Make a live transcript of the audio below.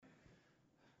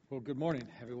Well, good morning,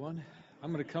 everyone.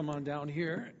 I'm going to come on down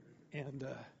here and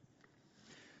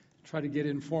try to get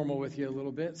informal with you a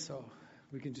little bit so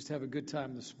we can just have a good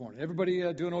time this morning. Everybody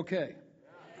doing okay?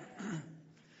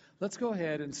 Let's go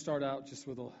ahead and start out just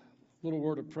with a little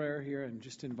word of prayer here and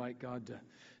just invite God to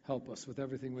help us with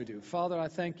everything we do. Father, I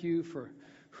thank you for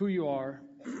who you are.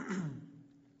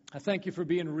 I thank you for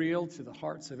being real to the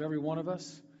hearts of every one of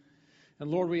us. And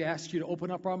Lord, we ask you to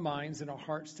open up our minds and our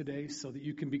hearts today so that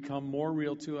you can become more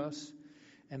real to us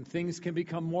and things can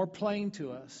become more plain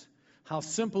to us. How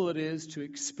simple it is to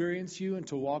experience you and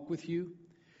to walk with you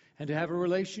and to have a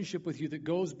relationship with you that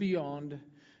goes beyond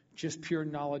just pure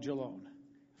knowledge alone.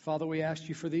 Father, we ask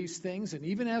you for these things, and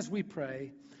even as we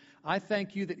pray, I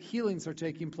thank you that healings are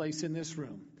taking place in this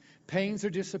room. Pains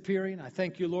are disappearing. I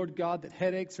thank you, Lord God, that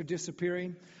headaches are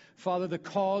disappearing. Father, the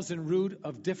cause and root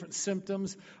of different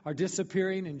symptoms are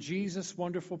disappearing in Jesus'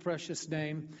 wonderful, precious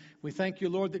name. We thank you,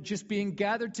 Lord, that just being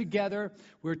gathered together,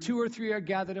 where two or three are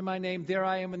gathered in my name, there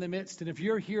I am in the midst. And if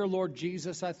you're here, Lord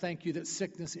Jesus, I thank you that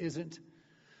sickness isn't.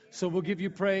 So we'll give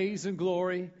you praise and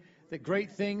glory, that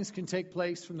great things can take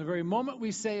place from the very moment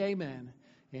we say amen.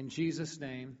 In Jesus'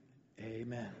 name,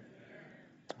 amen.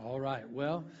 All right.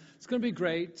 Well, it's going to be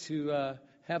great to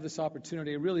have this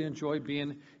opportunity. I really enjoy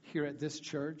being here at this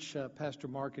church. Pastor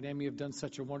Mark and Amy have done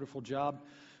such a wonderful job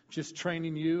just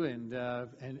training you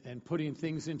and putting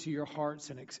things into your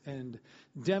hearts and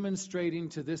demonstrating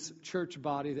to this church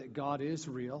body that God is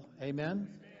real. Amen?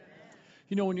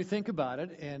 You know, when you think about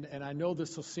it, and I know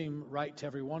this will seem right to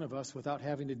every one of us without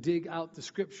having to dig out the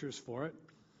scriptures for it,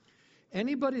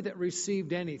 anybody that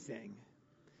received anything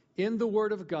in the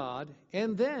Word of God,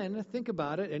 and then, think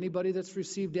about it, anybody that's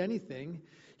received anything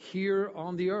here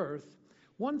on the earth,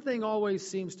 one thing always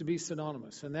seems to be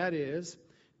synonymous, and that is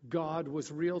God was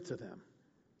real to them.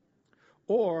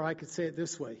 Or I could say it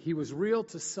this way, He was real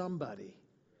to somebody.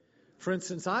 For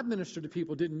instance, I've ministered to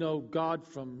people who didn't know God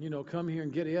from, come here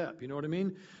and get it up, you know what I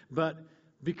mean? But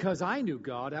because I knew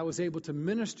God, I was able to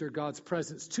minister God's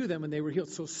presence to them and they were healed.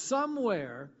 So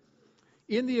somewhere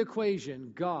in the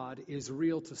equation, God is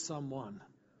real to someone.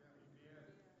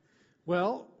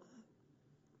 Well,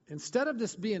 instead of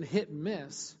this being hit and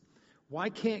miss, why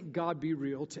can't God be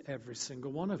real to every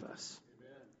single one of us?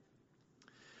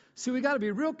 See, we got to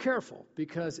be real careful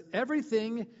because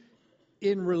everything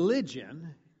in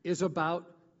religion is about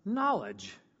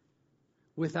knowledge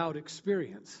without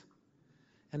experience.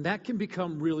 And that can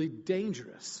become really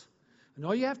dangerous. And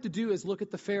all you have to do is look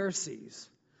at the Pharisees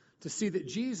to see that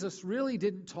Jesus really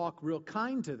didn't talk real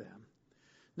kind to them.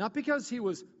 Not because he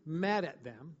was mad at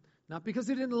them, not because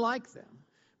he didn't like them,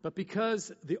 but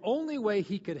because the only way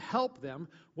he could help them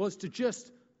was to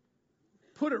just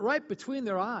put it right between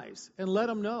their eyes and let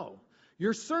them know,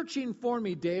 you're searching for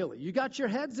me daily. You got your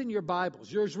heads in your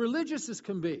Bibles. You're as religious as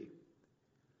can be.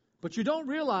 But you don't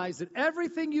realize that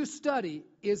everything you study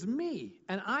is me,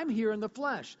 and I'm here in the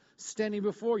flesh, standing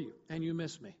before you, and you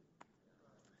miss me.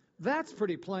 That's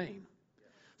pretty plain.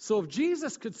 So if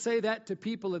Jesus could say that to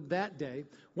people in that day,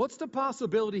 what's the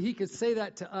possibility he could say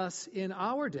that to us in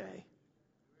our day?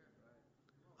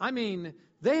 I mean,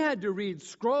 they had to read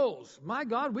scrolls. My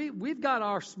God, we've got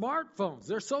our smartphones.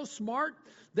 They're so smart,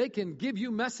 they can give you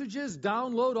messages,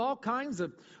 download all kinds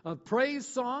of praise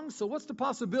songs. So what's the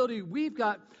possibility we've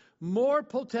got more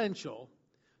potential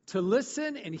to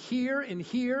listen and hear and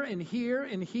hear and hear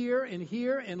and hear and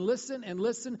hear and listen and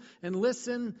listen and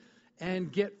listen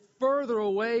and get further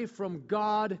away from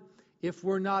God if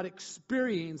we're not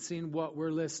experiencing what we're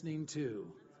listening to.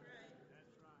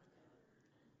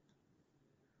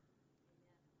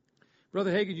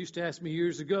 Brother Hagin used to ask me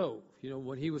years ago,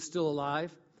 when he was still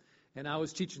alive, and I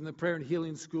was teaching the prayer and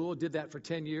healing school, did that for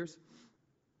 10 years.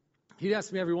 He'd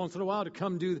ask me every once in a while to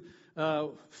come do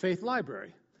Faith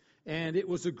Library. And it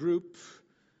was a group,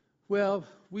 well,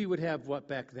 we would have what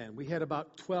back then? We had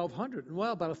about 1,200,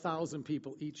 about 1,000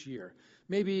 people each year.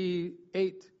 Maybe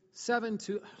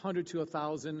 700 to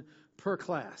 1,000 per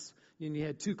class. And you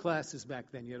had two classes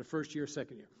back then. You had a first year,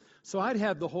 second year. So I'd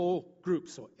have the whole group,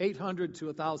 so 800 to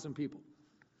 1,000 people.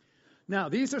 Now,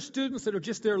 these are students that are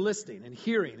just there listening and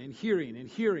hearing and hearing and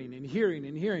hearing and hearing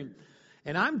and hearing.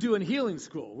 And I'm doing healing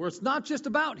school, where it's not just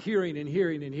about hearing and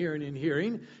hearing and hearing and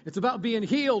hearing. It's about being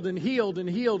healed and healed and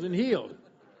healed and healed.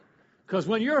 Because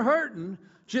when you're hurting,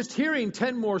 just hearing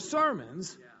 10 more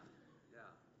sermons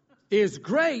is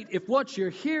great if what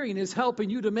you're hearing is helping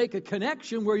you to make a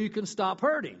connection where you can stop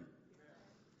hurting.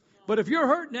 But if you're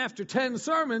hurting after 10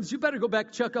 sermons, you better go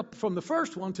back, check up from the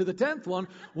first one to the 10th one.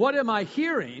 What am I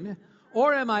hearing?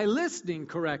 Or am I listening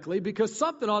correctly? Because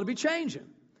something ought to be changing.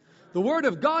 The Word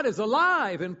of God is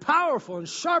alive and powerful and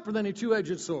sharper than a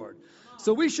two-edged sword.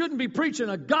 So we shouldn't be preaching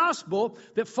a gospel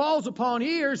that falls upon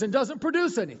ears and doesn't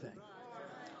produce anything.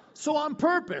 So on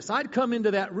purpose, I'd come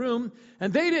into that room,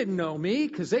 and they didn't know me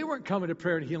because they weren't coming to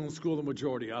prayer and healing school, the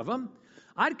majority of them.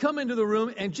 I'd come into the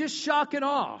room and just shock and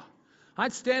awe.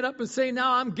 I'd stand up and say,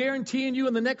 now I'm guaranteeing you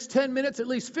in the next 10 minutes, at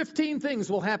least 15 things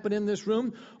will happen in this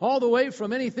room, all the way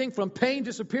from anything from pain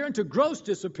disappearing to gross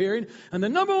disappearing. And the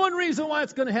number one reason why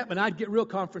it's going to happen, I'd get real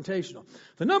confrontational.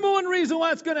 The number one reason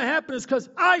why it's going to happen is because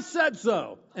I said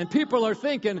so. And people are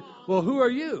thinking, well, who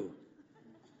are you?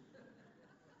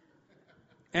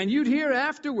 And you'd hear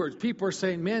afterwards, people are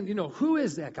saying, man, who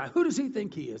is that guy? Who does he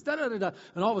think he is? Da, da, da, da.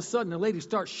 And all of a sudden, a lady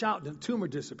starts shouting, and the tumor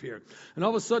disappeared. And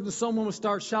all of a sudden, someone will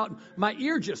start shouting, my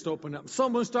ear just opened up.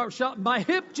 Someone will start shouting, my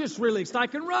hip just released. I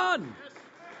can run.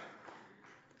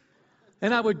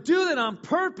 And I would do that on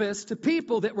purpose to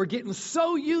people that were getting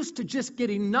so used to just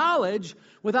getting knowledge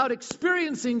without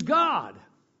experiencing God.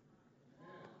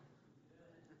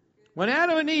 When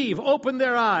Adam and Eve opened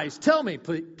their eyes, tell me,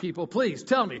 people, please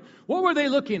tell me, what were they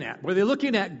looking at? Were they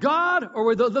looking at God or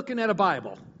were they looking at a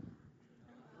Bible?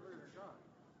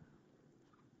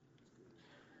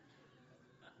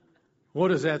 What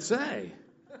does that say?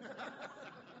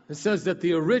 It says that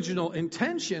the original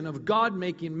intention of God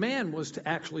making man was to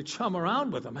actually chum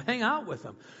around with him, hang out with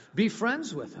him, be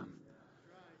friends with him.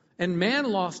 And man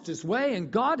lost his way,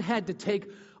 and God had to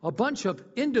take a bunch of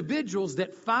individuals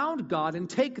that found God and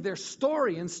take their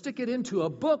story and stick it into a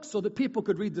book so that people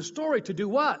could read the story. To do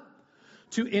what?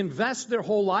 To invest their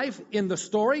whole life in the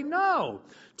story? No.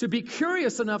 To be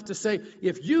curious enough to say,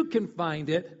 if you can find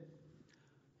it,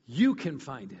 you can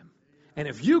find him. And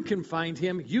if you can find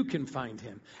him, you can find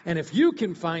him. And if you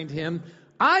can find him,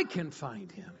 I can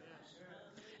find him.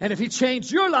 And if he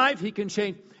changed your life, he can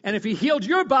change. And if he healed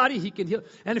your body, he can heal.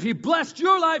 And if he blessed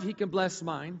your life, he can bless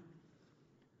mine.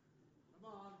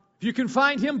 If you can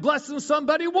find him blessing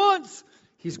somebody once,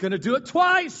 he's going to do it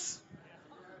twice.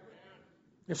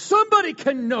 If somebody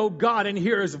can know God and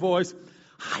hear his voice,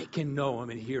 I can know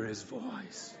him and hear his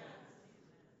voice.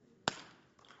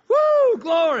 Woo,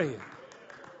 glory.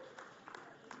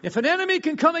 If an enemy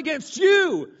can come against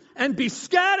you and be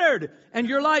scattered and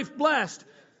your life blessed,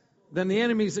 then the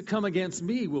enemies that come against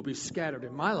me will be scattered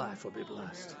and my life will be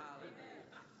blessed.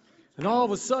 And all of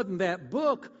a sudden that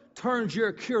book turns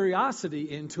your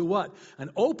curiosity into what?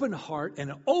 An open heart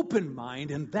and an open mind,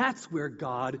 and that's where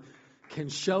God can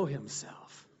show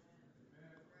himself.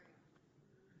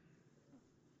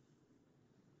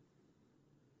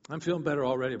 I'm feeling better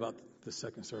already about the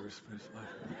second service.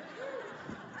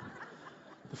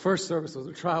 The first service was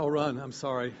a trial run. I'm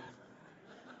sorry.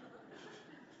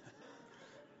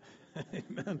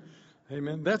 Amen.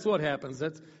 Amen. That's what happens.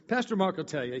 Pastor Mark will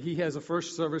tell you. He has a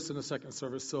first service and a second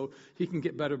service, so he can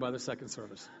get better by the second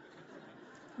service.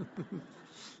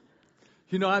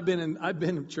 I've been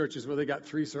in churches where they got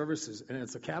 3 services, and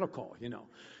it's a cattle call.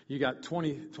 You got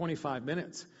 25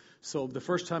 minutes. So the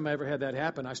first time I ever had that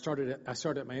happen, I started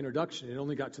at my introduction. It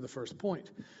only got to the first point.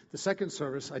 The second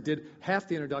service, I did half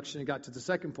the introduction and got to the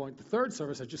second point. The third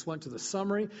service, I just went to the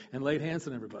summary and laid hands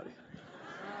on everybody.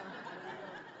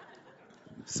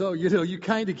 So, you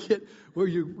kind of get where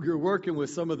you're working with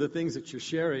some of the things that you're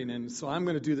sharing. And so I'm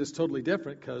going to do this totally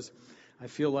different because I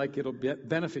feel like it'll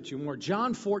benefit you more.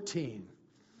 John 14,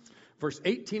 verse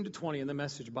 18 to 20 in the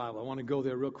Message Bible. I want to go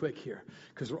there real quick here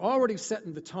because we're already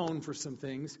setting the tone for some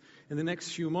things in the next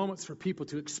few moments for people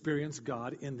to experience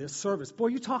God in this service. Boy,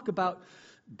 you talk about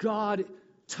God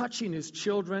touching his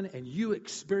children and you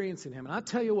experiencing him. And I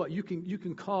tell you what, you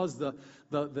can cause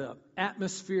the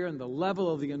atmosphere and the level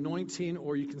of the anointing,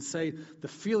 or you can say the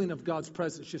feeling of God's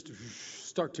presence just to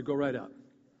start to go right up.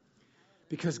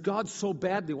 Because God so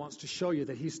badly wants to show you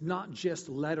that he's not just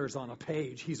letters on a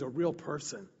page. He's a real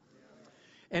person.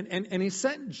 And he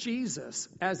sent Jesus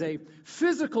as a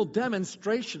physical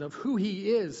demonstration of who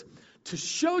he is, to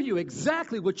show you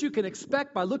exactly what you can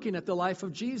expect by looking at the life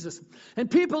of Jesus.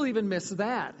 And people even miss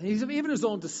that. Even his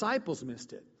own disciples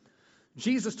missed it.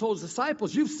 Jesus told his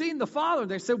disciples, you've seen the Father.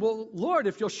 And they said, well, Lord,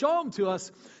 if you'll show him to us,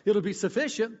 it'll be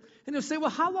sufficient. And he'll say, well,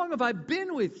 how long have I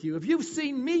been with you? If you've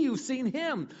seen me, you've seen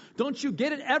him. Don't you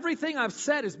get it? Everything I've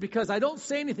said is because I don't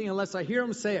say anything unless I hear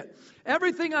him say it.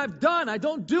 Everything I've done, I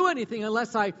don't do anything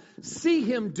unless I see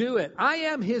him do it. I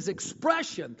am his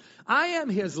expression. I am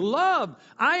his love.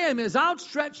 I am his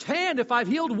outstretched hand. If I've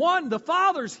healed one, the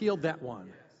Father's healed that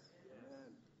one.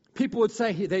 People would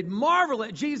say, they'd marvel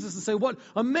at Jesus and say, what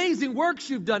amazing works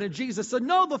you've done. And Jesus said,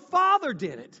 no, the Father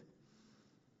did it.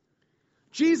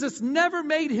 Jesus never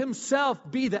made himself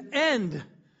be the end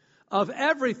of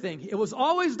everything. It was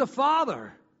always the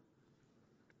Father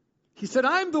He said,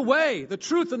 I'm the way, the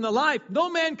truth, and the life. No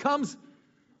man comes.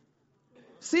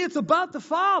 See, it's about the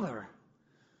Father.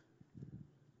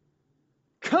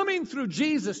 Coming through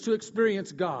Jesus to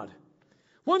experience God.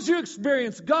 Once you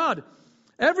experience God,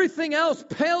 everything else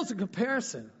pales in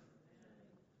comparison.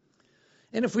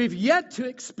 And if we've yet to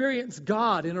experience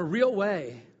God in a real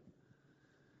way,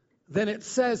 then it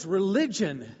says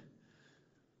religion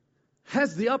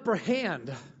has the upper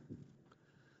hand.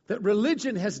 That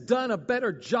religion has done a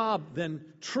better job than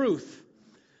truth.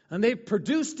 And they've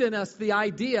produced in us the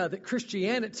idea that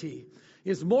Christianity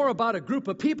is more about a group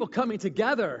of people coming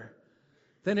together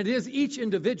than it is each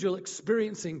individual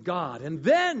experiencing God. And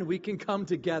then we can come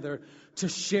together to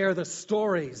share the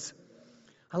stories.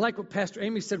 I like what Pastor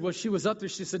Amy said. Well, she was up there.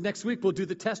 She said, next week we'll do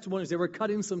the testimonies. They were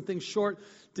cutting some things short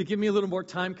to give me a little more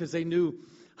time because they knew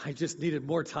I just needed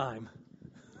more time.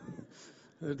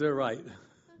 They're right.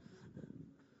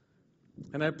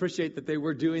 And I appreciate that they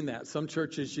were doing that. Some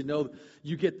churches,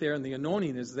 you get there and the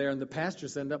anointing is there and the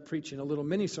pastors end up preaching a little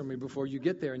mini sermon before you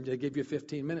get there and they give you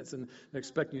 15 minutes and they're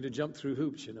expecting you to jump through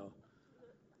hoops, I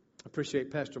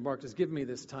appreciate Pastor Mark just giving me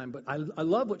this time. But I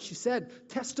love what she said.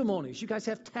 Testimonies. You guys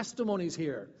have testimonies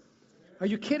here. Are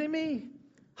you kidding me?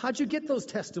 How'd you get those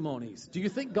testimonies? Do you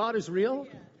think God is real?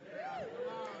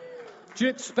 Do you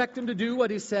expect him to do what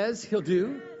he says he'll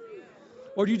do?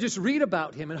 Or do you just read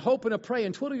about him and hope and pray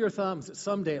and twiddle your thumbs that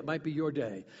someday it might be your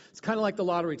day? It's kind of like the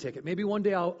lottery ticket. Maybe one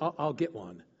day I'll get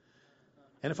one.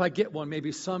 And if I get one,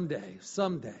 maybe someday.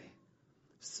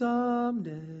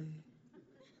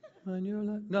 When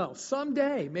you're no,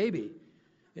 someday, maybe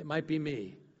it might be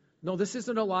me. No, this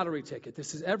isn't a lottery ticket.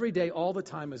 This is every day, all the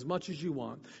time, as much as you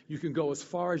want. You can go as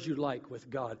far as you like with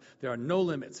God. There are no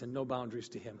limits and no boundaries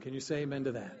to him. Can you say amen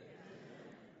to that?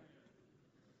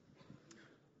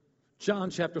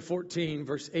 John chapter 14,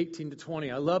 verse 18 to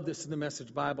 20. I love this in the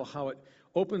Message Bible, how it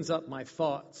opens up my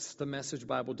thoughts, the Message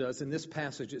Bible does. In this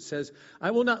passage, it says,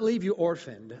 I will not leave you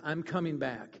orphaned. I'm coming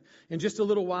back. In just a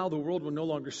little while, the world will no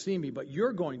longer see me, but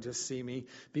you're going to see me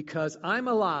because I'm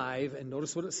alive. And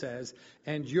notice what it says,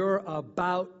 and you're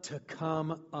about to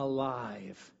come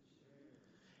alive.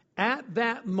 At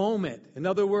that moment, in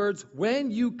other words,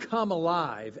 when you come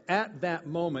alive, at that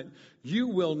moment, you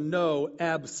will know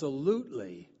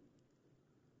absolutely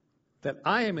that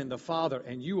I am in the Father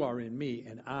and you are in me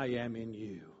and I am in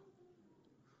you.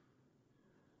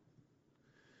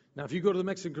 Now, if you go to the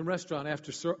Mexican restaurant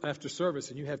after service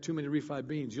and you have too many refried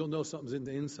beans, you'll know something's in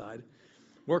the inside,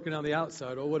 working on the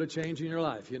outside. Oh, what a change in your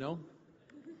life,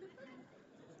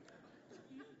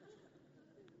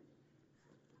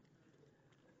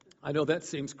 I know that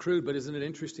seems crude, but isn't it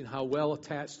interesting how well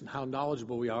attached and how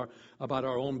knowledgeable we are about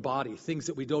our own body, things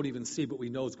that we don't even see but we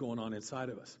know is going on inside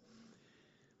of us.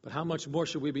 But how much more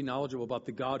should we be knowledgeable about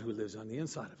the God who lives on the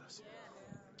inside of us?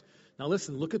 Now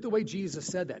listen, look at the way Jesus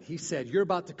said that. He said, you're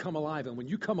about to come alive, and when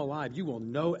you come alive, you will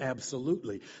know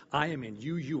absolutely, I am in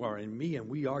you, you are in me, and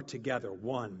we are together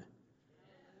one.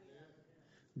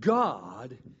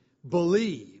 God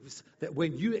believes that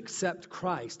when you accept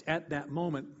Christ at that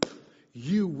moment,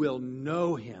 you will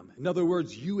know him. In other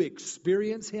words, you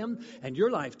experience him and your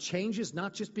life changes,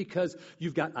 not just because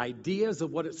you've got ideas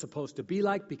of what it's supposed to be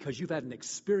like, because you've had an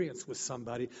experience with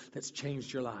somebody that's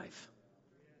changed your life.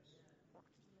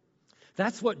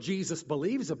 That's what Jesus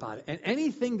believes about it. And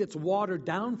anything that's watered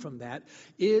down from that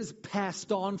is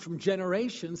passed on from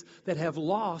generations that have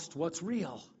lost what's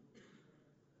real.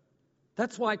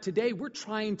 That's why today we're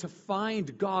trying to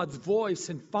find God's voice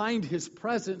and find his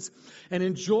presence and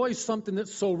enjoy something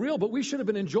that's so real. But we should have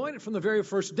been enjoying it from the very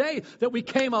first day that we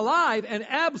came alive and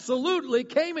absolutely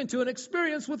came into an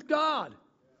experience with God.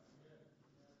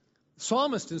 The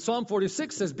psalmist in Psalm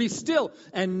 46 says, be still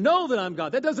and know that I'm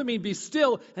God. That doesn't mean be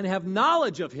still and have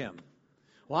knowledge of him.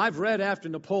 Well, I've read after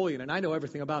Napoleon and I know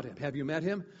everything about him. Have you met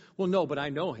him? Well, no, but I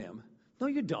know him. No,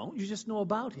 you don't. You just know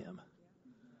about him.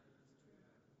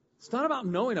 It's not about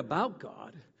knowing about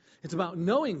God. It's about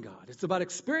knowing God. It's about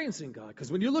experiencing God.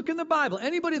 Because when you look in the Bible,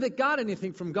 anybody that got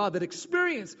anything from God, that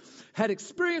had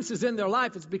experiences in their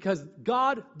life, it's because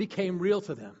God became real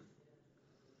to them.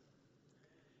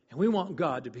 And we want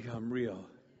God to become real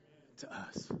to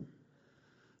us.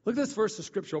 Look at this verse of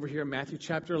Scripture over here in Matthew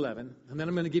chapter 11. And then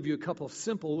I'm going to give you a couple of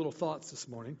simple little thoughts this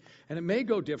morning. And it may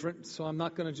go different, so I'm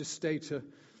not going to just stay to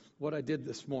what I did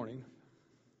this morning.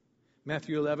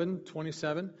 Matthew 11,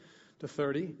 27 to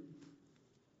 30. It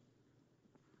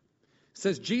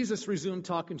says, Jesus resumed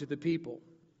talking to the people,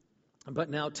 but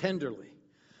now tenderly.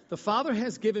 The Father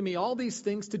has given me all these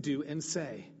things to do and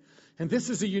say. And this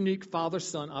is a unique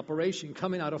father-son operation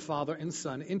coming out of father and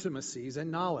son intimacies and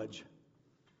knowledge.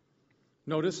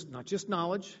 Notice, not just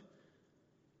knowledge,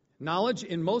 Knowledge,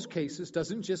 in most cases,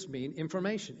 doesn't just mean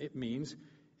information. It means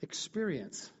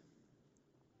experience.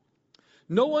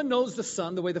 No one knows the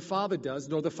Son the way the Father does,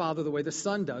 nor the Father the way the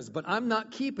Son does, but I'm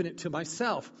not keeping it to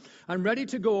myself. I'm ready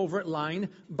to go over it line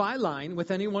by line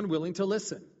with anyone willing to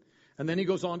listen. And then he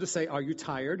goes on to say, are you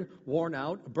tired, worn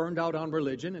out, burned out on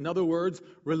religion? In other words,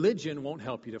 religion won't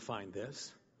help you to find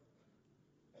this.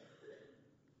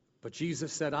 But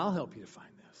Jesus said, I'll help you to find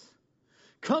this.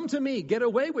 Come to me, get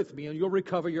away with me, and you'll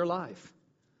recover your life.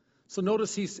 So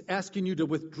notice he's asking you to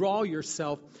withdraw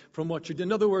yourself from what you're doing.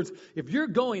 In other words, if you're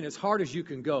going as hard as you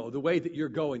can go, the way that you're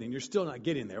going, and you're still not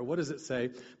getting there, what does it say?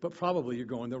 But probably you're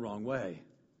going the wrong way.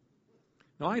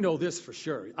 Now, I know this for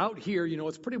sure. Out here,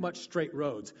 it's pretty much straight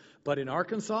roads. But in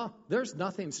Arkansas, there's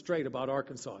nothing straight about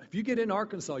Arkansas. If you get in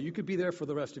Arkansas, you could be there for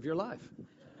the rest of your life.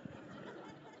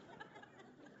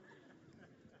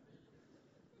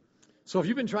 So if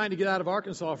you've been trying to get out of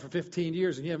Arkansas for 15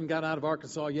 years and you haven't got out of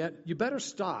Arkansas yet, you better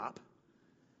stop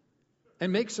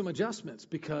and make some adjustments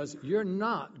because you're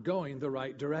not going the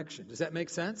right direction. Does that make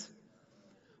sense?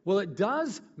 Well, it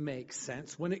does make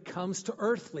sense when it comes to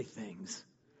earthly things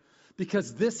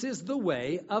because this is the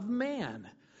way of man.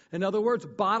 In other words,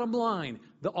 bottom line,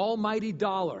 the almighty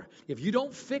dollar. If you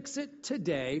don't fix it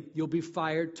today, you'll be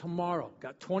fired tomorrow.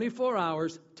 Got 24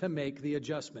 hours to make the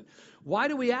adjustment. Why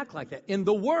do we act like that? In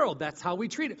the world, that's how we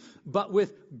treat it. But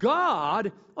with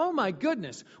God, oh my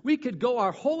goodness, we could go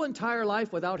our whole entire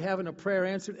life without having a prayer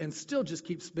answered and still just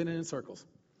keep spinning in circles.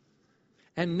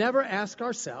 And never ask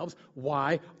ourselves,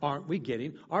 why aren't we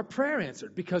getting our prayer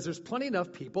answered? Because there's plenty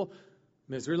enough people.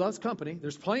 Misery loves company.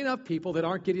 There's plenty enough people that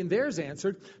aren't getting theirs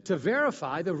answered to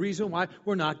verify the reason why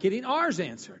we're not getting ours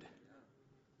answered.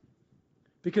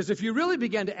 Because if you really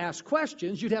began to ask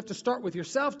questions, you'd have to start with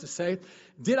yourself to say,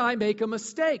 did I make a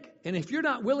mistake? And if you're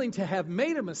not willing to have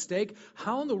made a mistake,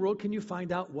 how in the world can you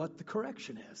find out what the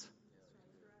correction is?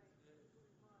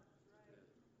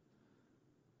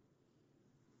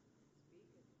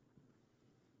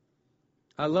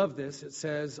 I love this. It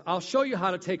says, I'll show you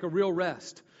how to take a real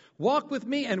rest. Walk with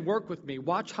me and work with me.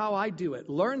 Watch how I do it.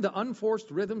 Learn the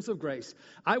unforced rhythms of grace.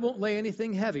 I won't lay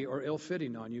anything heavy or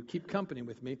ill-fitting on you. Keep company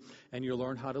with me, and you'll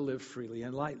learn how to live freely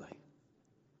and lightly.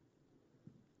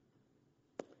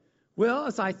 Well,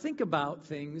 as I think about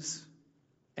things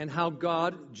and how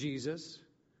God, Jesus,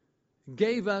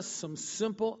 gave us some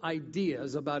simple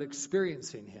ideas about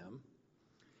experiencing Him,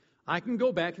 I can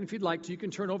go back, and if you'd like to, you can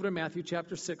turn over to Matthew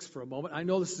chapter 6 for a moment. I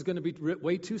know this is going to be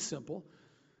way too simple.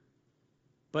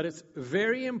 But it's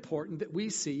very important that we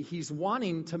see He's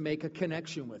wanting to make a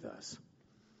connection with us.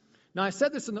 Now, I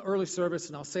said this in the early service,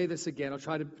 and I'll say this again. I'll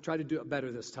try to do it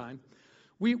better this time.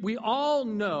 We all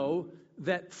know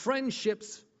that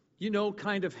friendships,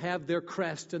 kind of have their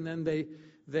crest, and then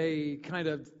they kind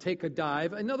of take a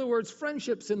dive. In other words,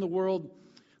 friendships in the world,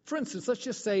 for instance, let's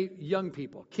just say young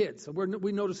people, kids.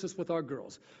 We notice this with our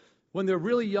girls. When they're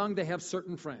really young, they have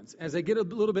certain friends. As they get a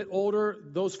little bit older,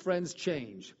 those friends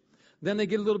change. Then they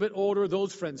get a little bit older,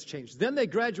 those friends change. Then they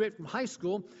graduate from high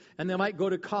school, and they might go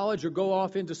to college or go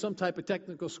off into some type of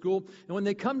technical school. And when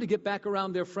they come to get back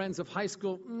around their friends of high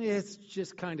school, it's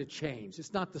just kind of changed.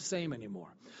 It's not the same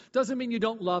anymore. Doesn't mean you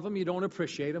don't love them, you don't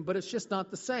appreciate them, but it's just not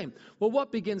the same. Well,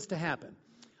 what begins to happen?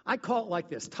 I call it like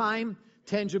this: time,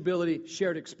 tangibility,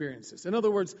 shared experiences. In other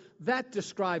words, that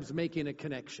describes making a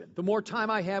connection. The more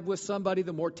time I have with somebody,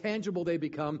 the more tangible they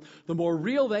become, the more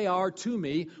real they are to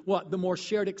me. The more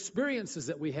shared experiences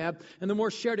that we have, and the more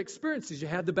shared experiences you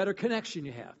have, the better connection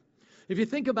you have. If you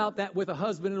think about that with a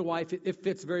husband and a wife, it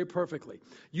fits very perfectly.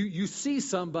 You see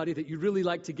somebody that you really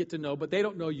like to get to know, but they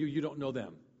don't know you, you don't know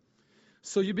them.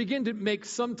 So you begin to make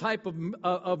some type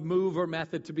of move or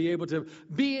method to be able to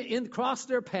cross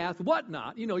their path,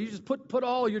 whatnot. You just put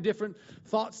all your different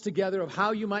thoughts together of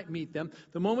how you might meet them.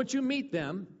 The moment you meet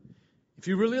them, if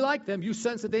you really like them, you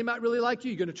sense that they might really like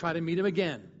you, you're going to try to meet them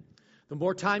again. The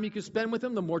more time you can spend with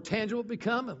them, the more tangible it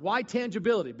becomes. Why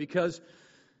tangibility? Because,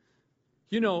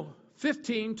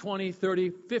 15, 20,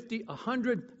 30, 50,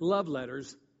 100 love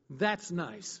letters, that's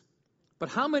nice. But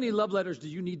how many love letters do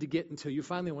you need to get until you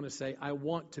finally want to say, I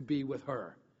want to be with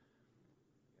her?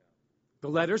 The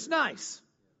letter's nice.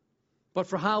 But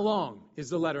for how long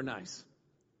is the letter nice?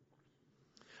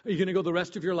 Are you going to go the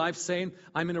rest of your life saying,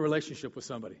 I'm in a relationship with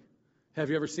somebody?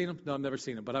 Have you ever seen them? No, I've never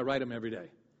seen them, but I write them every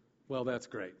day. Well, that's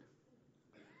great.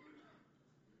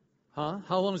 How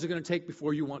long is it going to take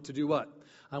before you want to do what?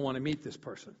 I want to meet this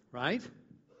person, right?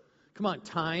 Come on,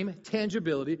 time,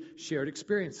 tangibility, shared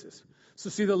experiences. So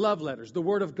see the love letters, the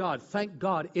Word of God. Thank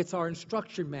God it's our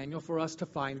instruction manual for us to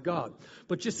find God.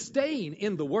 But just staying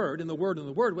in the Word,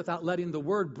 without letting the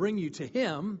Word bring you to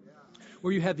Him,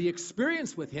 where you have the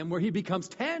experience with him, where he becomes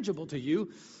tangible to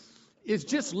you, is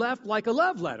just left like a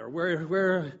love letter,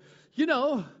 where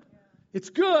it's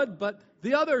good, but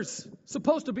the other's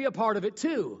supposed to be a part of it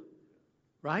too,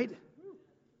 right?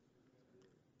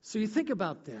 So you think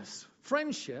about this.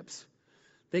 Friendships,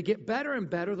 they get better and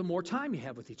better the more time you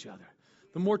have with each other.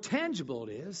 The more tangible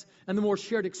it is, and the more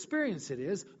shared experience it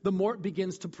is, the more it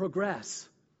begins to progress.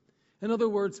 In other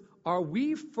words, are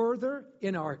we further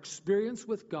in our experience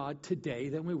with God today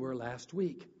than we were last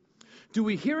week? Do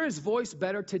we hear his voice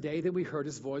better today than we heard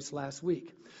his voice last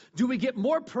week? Do we get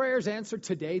more prayers answered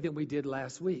today than we did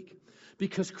last week?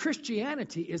 Because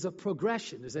Christianity is a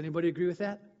progression. Does anybody agree with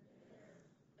that?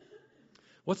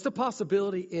 What's the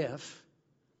possibility if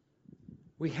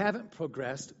we haven't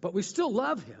progressed, but we still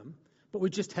love him, but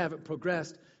we just haven't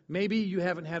progressed? Maybe you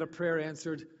haven't had a prayer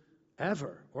answered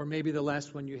ever, or maybe the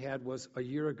last one you had was a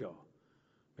year ago.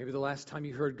 Maybe the last time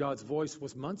you heard God's voice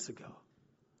was months ago.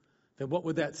 Then what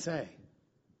would that say?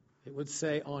 It would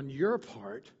say, on your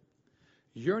part,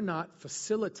 you're not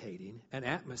facilitating an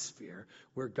atmosphere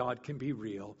where God can be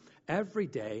real every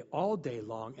day, all day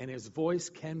long, and his voice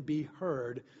can be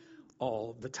heard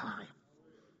all the time.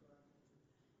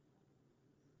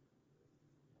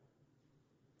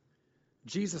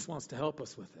 Jesus wants to help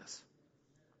us with this.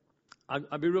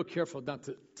 I'll be real careful not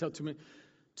to tell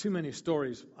too many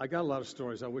stories. I got a lot of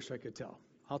stories I wish I could tell.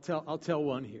 I'll tell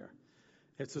one here.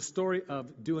 It's a story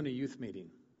of doing a youth meeting.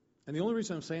 And the only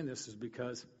reason I'm saying this is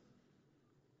because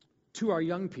to our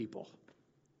young people,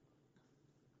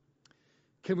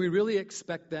 can we really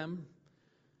expect them,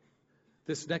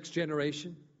 this next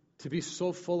generation, to be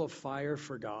so full of fire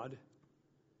for God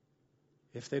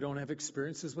if they don't have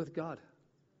experiences with God?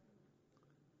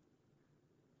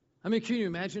 I mean, can you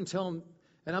imagine telling,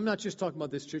 and I'm not just talking about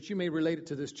this church, you may relate it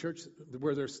to this church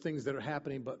where there's things that are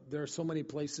happening, but there are so many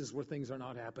places where things are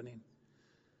not happening.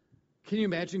 Can you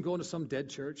imagine going to some dead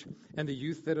church and the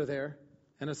youth that are there,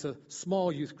 and it's a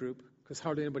small youth group, because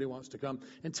hardly anybody wants to come,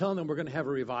 and telling them we're going to have a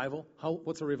revival?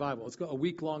 What's a revival? It's a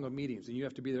week long of meetings, and you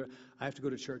have to be there. I have to go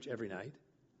to church every night.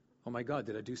 Oh my God,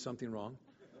 did I do something wrong?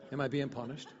 Am I being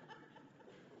punished?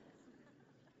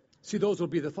 See, those will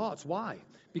be the thoughts. Why?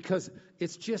 Because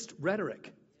it's just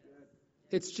rhetoric.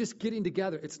 It's just getting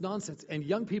together. It's nonsense. And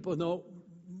young people know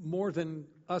more than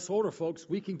us older folks.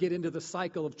 We can get into the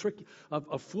cycle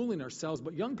of fooling ourselves.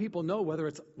 But young people know whether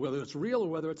it's real or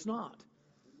whether it's not.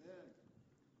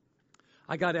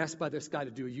 I got asked by this guy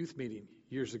to do a youth meeting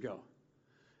years ago.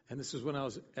 And this is when I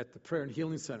was at the Prayer and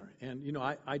Healing Center. And,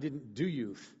 I didn't do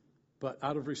youth. But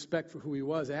out of respect for who he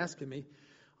was asking me,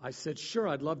 I said, sure,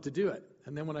 I'd love to do it.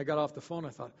 And then when I got off the phone, I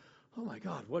thought, oh my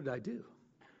God, what did I do?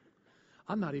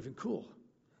 I'm not even cool.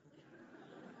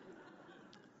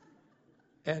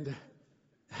 And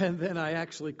then I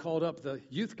actually called up the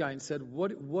youth guy and said,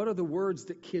 what are the words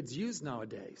that kids use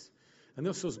nowadays? And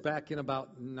this was back in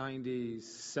about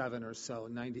 97 or so,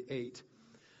 98.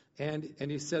 And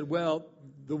he said, well,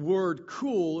 the word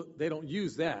cool, they don't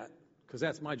use that, because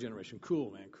that's my generation.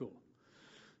 Cool, man, cool.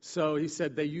 So he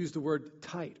said they used the word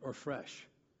tight or fresh.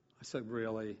 I said,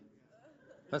 really?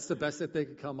 That's the best that they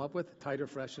could come up with? Tight or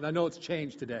fresh? And I know it's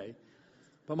changed today.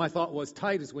 But my thought was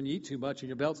tight is when you eat too much and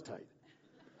your belt's tight.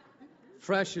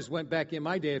 Fresh is went back in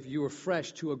my day. If you were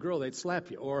fresh to a girl, they'd slap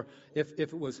you. Or if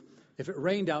it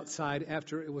rained outside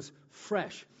after it was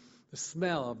fresh, the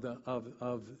smell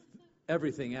of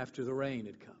everything after the rain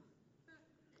had come.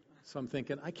 So I'm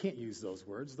thinking, I can't use those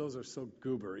words. Those are so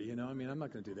goobery, I'm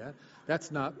not going to do that.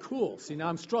 That's not cool. See, now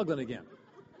I'm struggling again.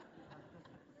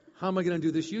 How am I going to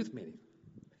do this youth meeting?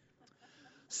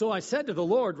 So I said to the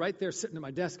Lord, right there sitting at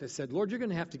my desk, I said, Lord, you're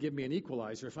going to have to give me an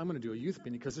equalizer if I'm going to do a youth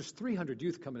meeting, because there's 300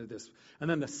 youth coming to this. And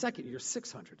then the second year,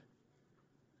 600.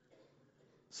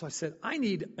 So I said, I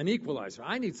need an equalizer.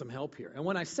 I need some help here. And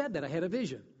when I said that, I had a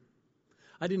vision.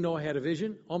 I didn't know I had a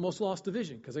vision, almost lost a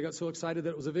vision, because I got so excited that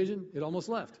it was a vision, it almost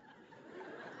left.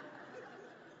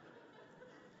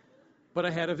 But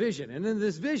I had a vision. And in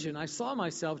this vision, I saw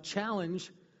myself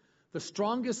challenge the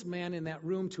strongest man in that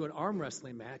room to an arm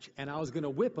wrestling match, and I was going to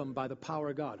whip him by the power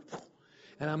of God.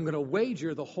 And I'm going to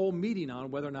wager the whole meeting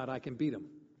on whether or not I can beat him.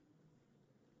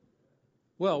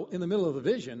 Well, in the middle of the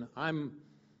vision, I'm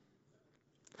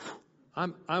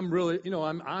really,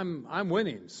 I'm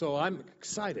winning, so I'm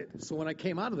excited. So when I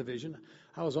came out of the vision,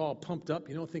 I was all pumped up,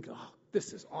 thinking, oh,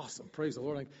 this is awesome. Praise the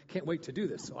Lord. I can't wait to do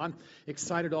this. So I'm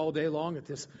excited all day long at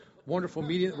this wonderful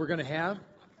meeting that we're going to have.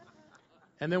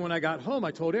 And then when I got home, I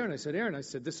told Aaron,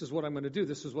 this is what I'm going to do.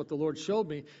 This is what the Lord showed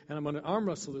me. And I'm going to arm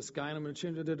wrestle this guy, and I'm going to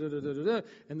change,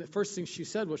 And the first thing she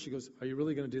said was, she goes, are you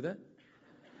really going to do that?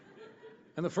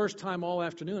 And the first time all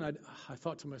afternoon, I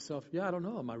thought to myself, yeah, I don't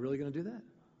know. Am I really going to do that?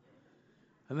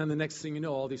 And then the next thing you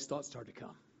know, all these thoughts start to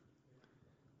come.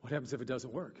 What happens if it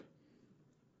doesn't work?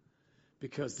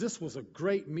 Because this was a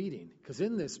great meeting. Because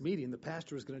in this meeting, the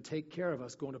pastor was going to take care of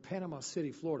us going to Panama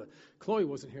City, Florida. Chloe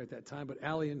wasn't here at that time, but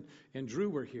Allie and Drew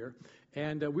were here.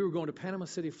 And we were going to Panama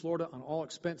City, Florida on all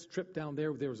expense trip down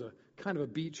there. There was a kind of a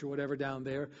beach or whatever down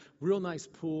there, real nice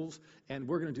pools. And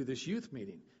we're going to do this youth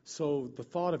meeting. So the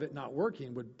thought of it not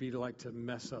working would be to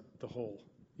mess up the whole,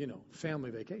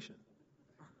 family vacation.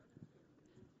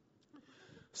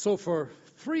 So for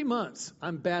 3 months,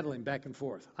 I'm battling back and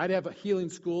forth. I'd have a healing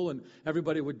school and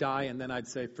everybody would die, and then I'd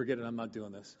say, forget it, I'm not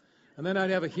doing this. And then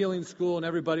I'd have a healing school and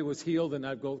everybody was healed, and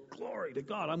I'd go, glory to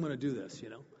God, I'm going to do this,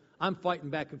 I'm fighting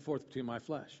back and forth between my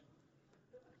flesh.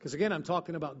 Because again, I'm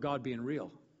talking about God being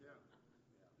real.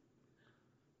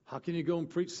 How can you go and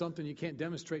preach something you can't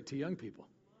demonstrate to young people?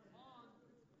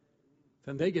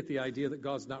 Then they get the idea that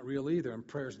God's not real either and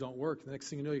prayers don't work. The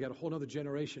next thing you know, you got a whole other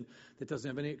generation that doesn't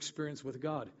have any experience with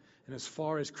God. And as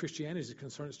far as Christianity is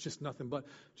concerned, it's just nothing but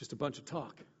just a bunch of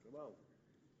talk.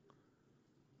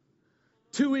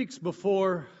 2 weeks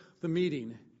before the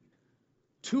meeting,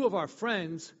 2 of our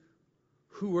friends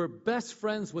who were best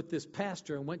friends with this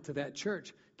pastor and went to that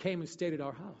church came and stayed at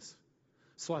our house.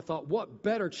 So I thought, what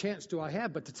better chance do I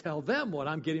have but to tell them what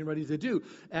I'm getting ready to do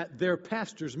at their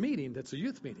pastor's meeting that's a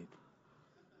youth meeting?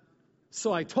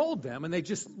 So I told them, and they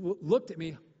just looked at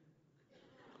me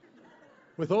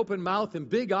with open mouth and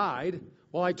big-eyed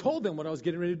while I told them what I was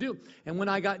getting ready to do. And when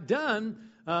I got done,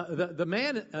 the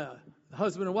man,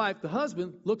 husband and wife, the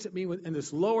husband looks at me in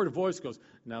this lowered voice, goes,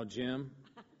 now, Jim,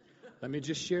 let me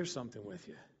just share something with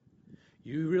you.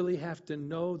 You really have to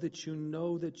know that you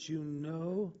know that you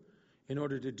know in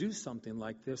order to do something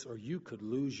like this, or you could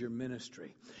lose your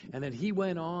ministry. And then he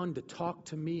went on to talk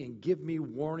to me and give me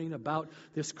warning about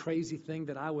this crazy thing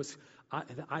that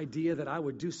the idea that I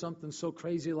would do something so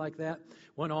crazy like that.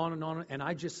 Went on, and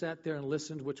I just sat there and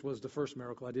listened, which was the first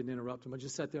miracle. I didn't interrupt him. I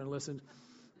just sat there and listened.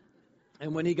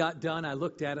 And when he got done, I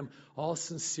looked at him all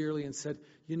sincerely and said,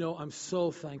 I'm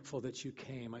so thankful that you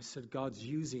came. I said, God's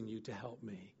using you to help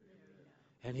me.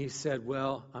 And he said,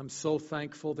 well, I'm so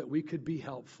thankful that we could be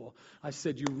helpful. I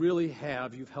said, you really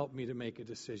have. You've helped me to make a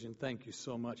decision. Thank you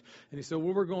so much. And he said,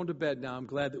 well, we're going to bed now. I'm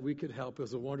glad that we could help. It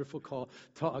was a wonderful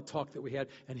talk that we had.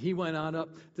 And he went on up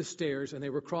the stairs, and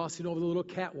they were crossing over the little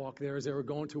catwalk there as they were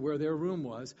going to where their room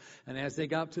was. And as they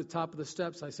got up to the top of the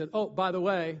steps, I said, oh, by the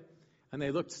way, and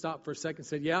they stopped for a second,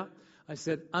 said, yeah. I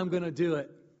said, I'm going to do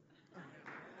it.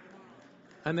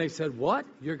 And they said, what?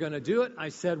 You're going to do it? I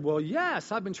said, well,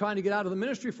 yes. I've been trying to get out of the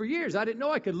ministry for years. I didn't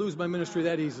know I could lose my ministry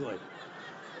that easily.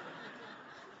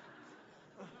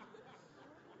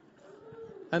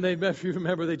 And if you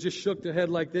remember, they just shook their head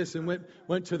like this and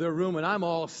went to their room. And I'm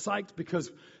all psyched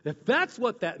because if that's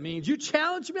what that means, you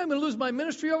challenge me, I'm going to lose my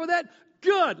ministry over that?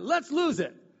 Good. Let's lose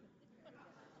it.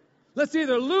 Let's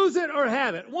either lose it or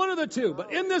have it. One of the two.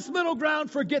 But in this middle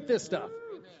ground, forget this stuff.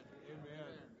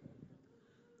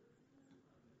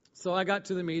 So I got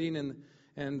to the meeting,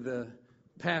 and the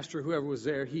pastor, whoever was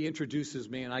there, he introduces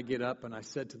me, and I get up, and I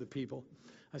said to the people,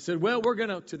 I said, well,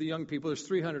 to the young people, there's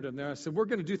 300 of them there, I said, we're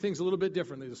going to do things a little bit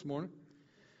differently this morning.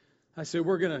 I said,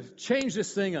 we're going to change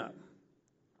this thing up.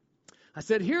 I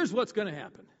said, here's what's going to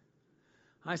happen.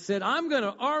 I said, I'm going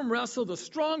to arm wrestle the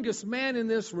strongest man in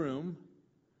this room.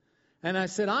 And I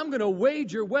said, I'm going to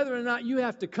wager whether or not you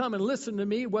have to come and listen to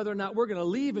me, whether or not we're going to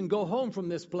leave and go home from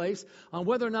this place, on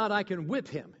whether or not I can whip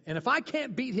him. And if I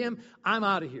can't beat him, I'm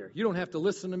out of here. You don't have to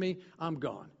listen to me. I'm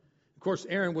gone. Of course,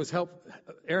 Aaron was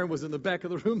in the back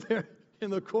of the room there, in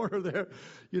the corner there,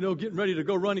 getting ready to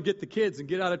go run and get the kids and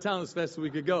get out of town as fast as we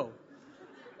could go.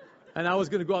 And I was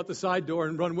going to go out the side door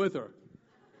and run with her.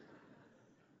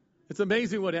 It's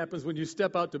amazing what happens when you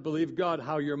step out to believe God,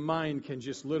 how your mind can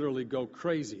just literally go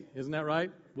crazy. Isn't that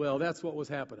right? Well, that's what was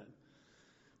happening.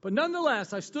 But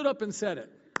nonetheless, I stood up and said it.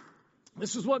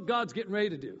 This is what God's getting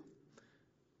ready to do.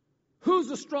 Who's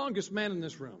the strongest man in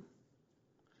this room?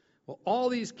 Well, all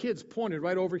these kids pointed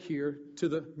right over here to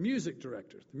the music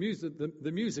director,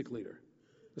 the music leader,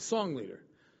 the song leader.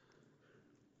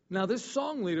 Now, this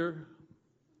song leader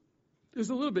is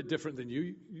a little bit different than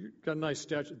you. You've got a nice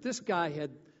stature. This guy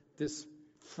had this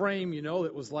frame,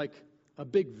 that was like a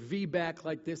big V back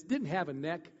like this. Didn't have a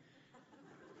neck.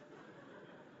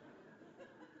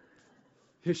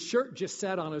 His shirt just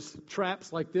sat on his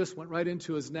traps like this, went right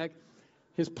into his neck.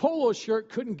 His polo shirt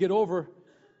couldn't get over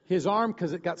his arm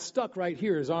because it got stuck right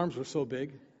here. His arms were so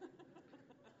big.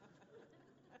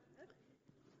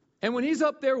 And when he's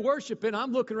up there worshiping,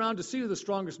 I'm looking around to see who the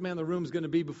strongest man in the room is going to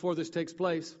be before this takes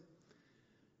place.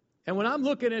 And when I'm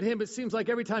looking at him, it seems like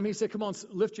every time he said, come on,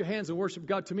 lift your hands and worship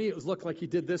God, to me, it was looked like he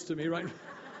did this to me, right?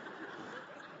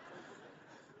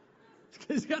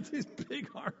 He's got these big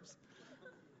arms.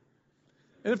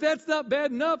 And if that's not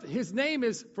bad enough, his name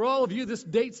is, for all of you, this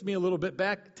dates me a little bit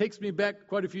back, takes me back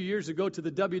quite a few years ago to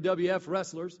the WWF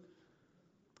wrestlers.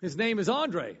 His name is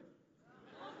Andre.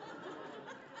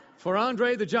 For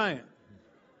Andre the Giant,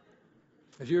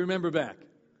 if you remember back.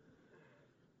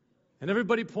 And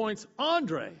everybody points,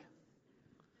 Andre.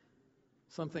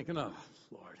 So I'm thinking, oh,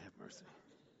 Lord, have mercy.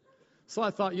 So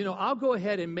I thought, I'll go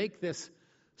ahead and make this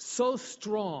so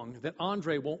strong that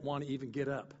Andre won't want to even get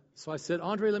up. So I said,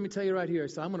 Andre, let me tell you right here. I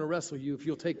said, I'm going to wrestle you if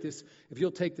you'll take this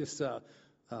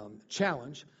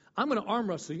challenge. I'm going to arm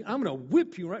wrestle you. I'm going to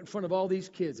whip you right in front of all these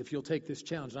kids if you'll take this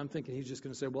challenge. And I'm thinking he's just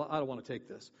going to say, well, I don't want to take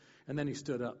this. And then he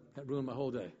stood up. That ruined my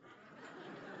whole day.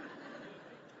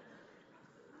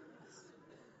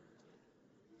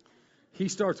 He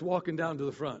starts walking down to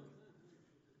the front.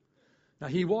 Now,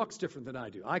 he walks different than I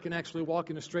do. I can actually walk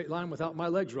in a straight line without my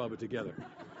legs rubbing together.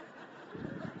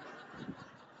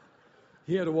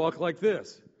 He had to walk like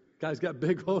this. Guy's got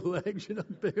big old legs,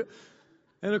 big.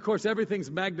 And, of course, everything's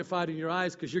magnified in your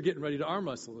eyes because you're getting ready to arm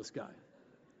wrestle this guy.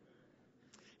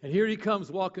 And here he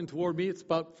comes walking toward me. It's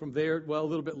about from there, a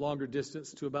little bit longer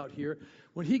distance to about here.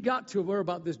 When he got to where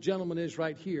about this gentleman is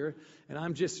right here, and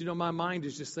I'm just, my mind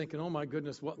is just thinking, oh, my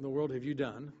goodness, what in the world have you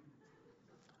done?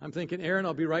 I'm thinking, Aaron,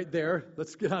 I'll be right there.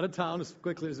 Let's get out of town as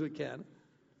quickly as we can.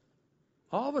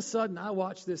 All of a sudden, I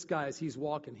watch this guy as he's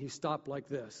walking. He stopped like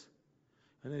this.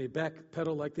 And then he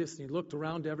backpedaled like this, and he looked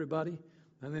around to everybody.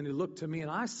 And then he looked to me,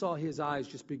 and I saw his eyes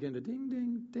just begin to ding,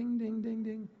 ding, ding, ding, ding,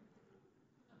 ding.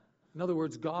 In other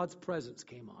words, God's presence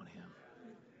came on him.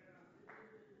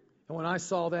 And when I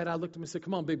saw that, I looked at him and said,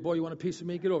 come on, big boy, you want a piece of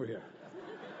me? Get over here.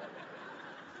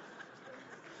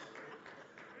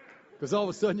 Because all of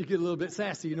a sudden you get a little bit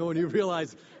sassy, when you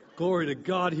realize, glory to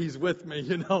God, he's with me,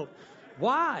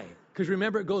 Why? Because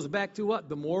remember, it goes back to what?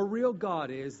 The more real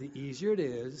God is, the easier it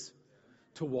is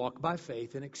to walk by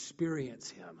faith and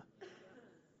experience him.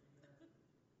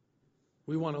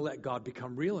 We want to let God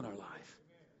become real in our life.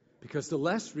 Because the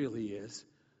less real he is,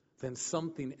 then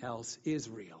something else is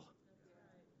real.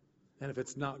 And if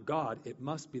it's not God, it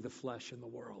must be the flesh in the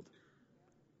world.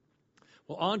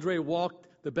 Well, Andre walked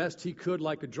the best he could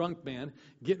like a drunk man,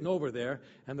 getting over there,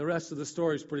 and the rest of the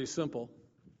story is pretty simple.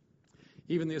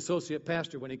 Even the associate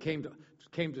pastor, when he came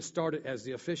to start it as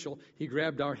the official, he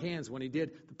grabbed our hands. When he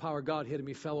did, the power of God hit him.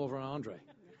 He fell over on Andre.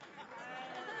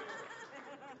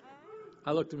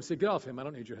 I looked at him and said, get off him. I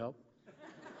don't need your help.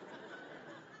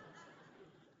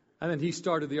 And then he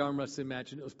started the arm wrestling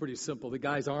match, and it was pretty simple. The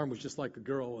guy's arm was just like a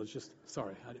girl. It was just,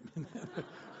 sorry, I didn't mean that.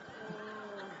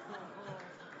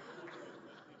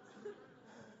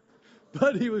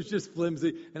 But he was just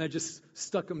flimsy, and I just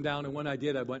stuck him down, and when I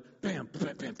did, I went, bam,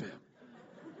 bam, bam, bam.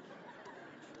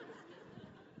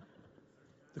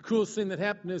 The coolest thing that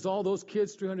happened is all those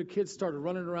kids, 300 kids, started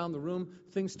running around the room.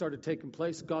 Things started taking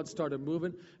place. God started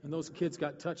moving, and those kids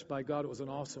got touched by God. It was an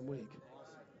awesome week.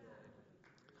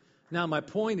 Now, my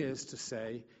point is to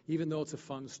say, even though it's a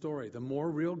fun story, the more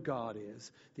real God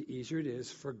is, the easier it is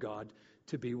for God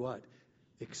to be what?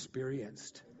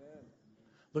 Experienced. Amen.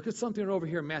 Look at something over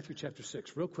here in Matthew chapter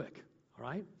 6, real quick. All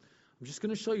right? I'm just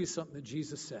going to show you something that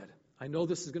Jesus said. I know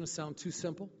this is going to sound too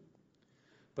simple,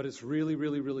 but it's really,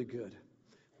 really, really good.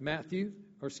 Matthew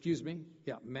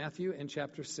in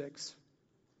chapter 6.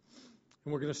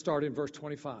 And we're going to start in verse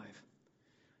 25.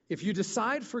 If you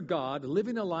decide for God,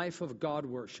 living a life of God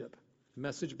worship,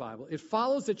 Message Bible, it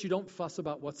follows that you don't fuss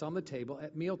about what's on the table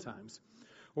at mealtimes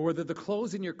or whether the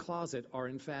clothes in your closet are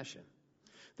in fashion.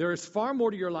 There is far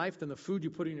more to your life than the food you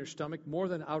put in your stomach, more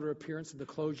than outer appearance and the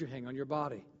clothes you hang on your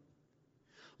body.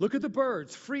 Look at the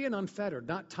birds, free and unfettered,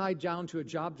 not tied down to a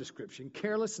job description,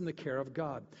 careless in the care of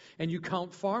God. And you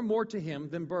count far more to him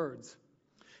than birds.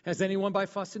 Has anyone by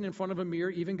fussing in front of a mirror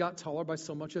even got taller by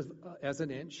so much as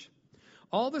an inch?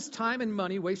 All this time and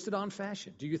money wasted on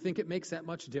fashion. Do you think it makes that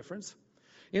much difference?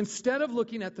 Instead of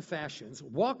looking at the fashions,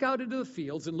 walk out into the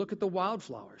fields and look at the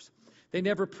wildflowers. They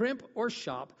never primp or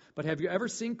shop, but have you ever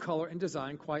seen color and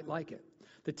design quite like it?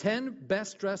 The 10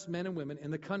 best-dressed men and women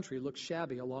in the country look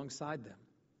shabby alongside them.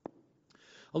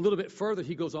 A little bit further,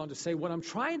 he goes on to say, what I'm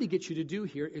trying to get you to do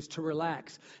here is to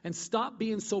relax and stop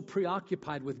being so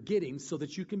preoccupied with getting so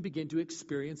that you can begin to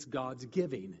experience God's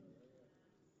giving.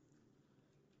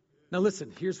 Now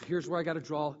listen, here's where I got to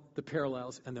draw the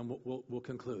parallels, and then we'll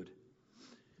conclude.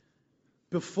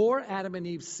 Before Adam and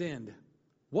Eve sinned,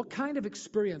 what kind of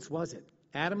experience was it?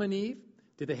 Adam and Eve,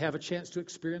 did they have a chance to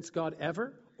experience God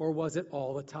ever, or was it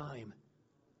all the time?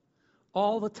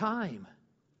 All the time.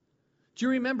 Do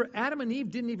you remember Adam and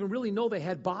Eve didn't even really know they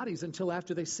had bodies until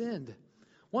after they sinned?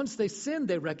 Once they sinned,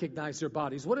 they recognized their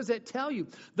bodies. What does that tell you?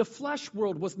 The flesh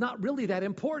world was not really that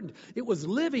important. It was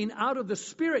living out of the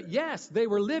Spirit. Yes, they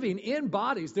were living in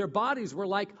bodies. Their bodies were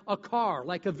like a car,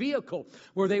 like a vehicle,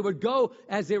 where they would go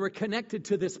as they were connected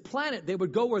to this planet. They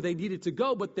would go where they needed to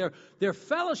go, but their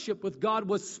fellowship with God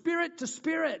was spirit to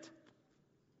spirit.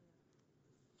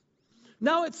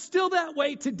 Now, it's still that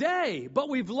way today, but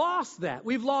we've lost that.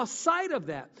 We've lost sight of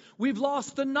that. We've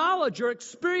lost the knowledge or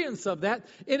experience of that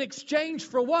in exchange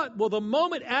for what? Well, the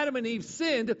moment Adam and Eve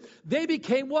sinned, they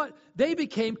became what? They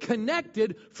became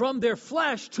connected from their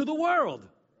flesh to the world.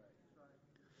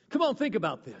 Come on, think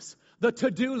about this. The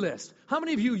to-do list. How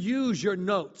many of you use your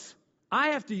notes? I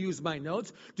have to use my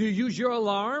notes. Do you use your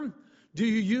alarm? Do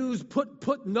you use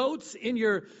put notes in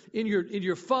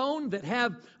your phone that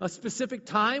have a specific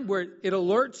time where it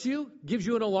alerts you, gives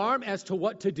you an alarm as to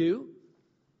what to do?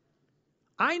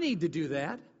 I need to do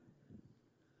that.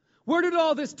 Where did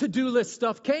all this to-do list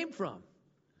stuff came from?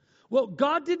 Well,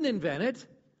 God didn't invent it.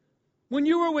 When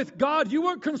you were with God, you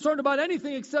weren't concerned about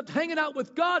anything except hanging out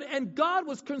with God, and God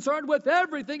was concerned with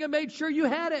everything and made sure you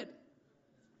had it.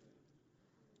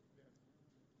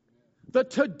 The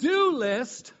to-do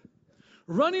list,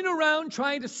 running around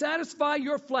trying to satisfy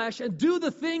your flesh and do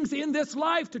the things in this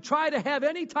life to try to have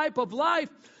any type of life,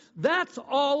 that's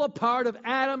all a part of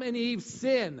Adam and Eve's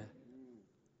sin.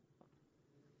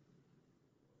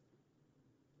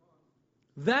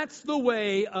 That's the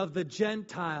way of the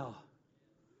Gentile.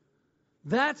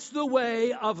 That's the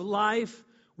way of life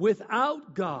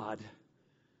without God,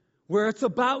 where it's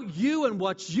about you and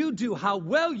what you do, how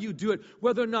well you do it,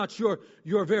 whether or not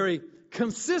you're very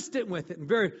consistent with it and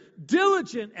very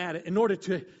diligent at it in order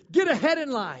to get ahead in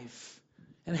life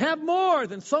and have more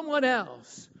than someone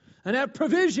else and have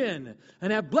provision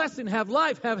and have blessing, have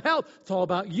life, have health. It's all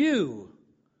about you.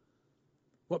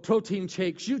 What protein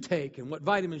shakes you take and what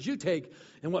vitamins you take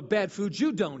and what bad foods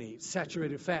you don't eat,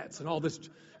 saturated fats and all this.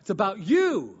 It's about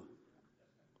you.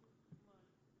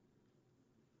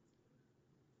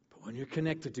 But when you're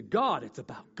connected to God, it's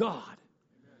about God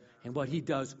and what He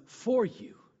does for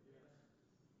you.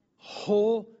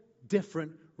 Whole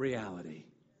different reality.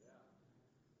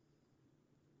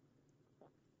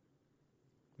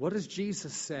 What does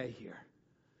Jesus say here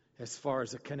as far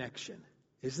as a connection?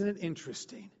 Isn't it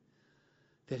interesting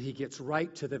that He gets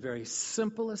right to the very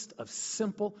simplest of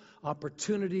simple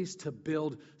opportunities to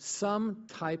build some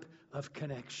type of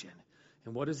connection?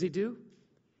 And what does He do?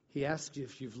 He asks you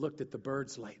if you've looked at the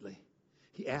birds lately.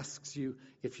 He asks you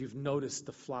if you've noticed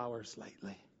the flowers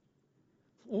lately.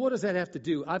 Well, what does that have to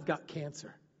do? I've got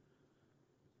cancer.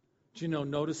 Do you know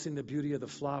noticing the beauty of the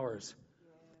flowers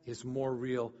is more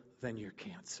real than your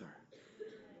cancer?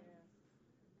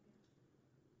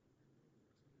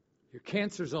 Your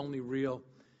cancer's only real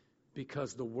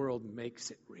because the world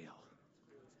makes it real.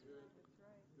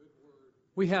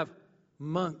 We have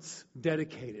months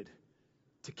dedicated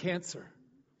to cancer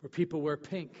where people wear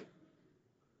pink.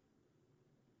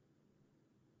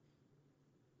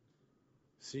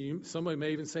 See, somebody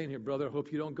may even say in here, brother, I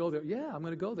hope you don't go there. Yeah, I'm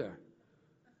going to go there.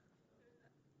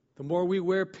 The more we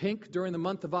wear pink during the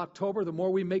month of October, the more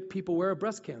we make people aware of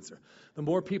breast cancer. The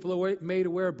more people are made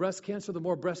aware of breast cancer, the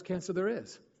more breast cancer there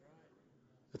is.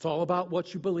 It's all about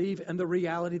what you believe and the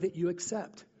reality that you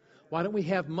accept. Why don't we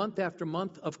have month after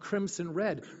month of crimson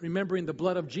red, remembering the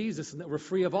blood of Jesus and that we're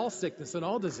free of all sickness and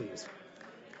all disease?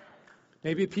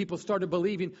 Maybe if people started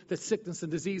believing that sickness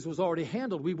and disease was already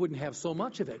handled, we wouldn't have so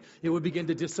much of it. It would begin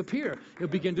to disappear. It would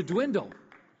begin to dwindle.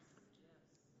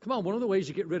 Come on, one of the ways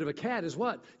you get rid of a cat is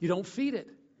what? You don't feed it.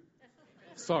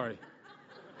 Sorry.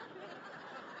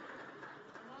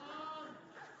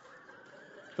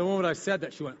 The moment I said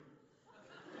that, she went,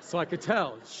 so I could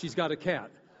tell she's got a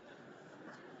cat.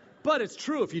 But it's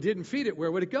true, if you didn't feed it,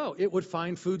 where would it go? It would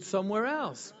find food somewhere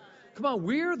else. Come on,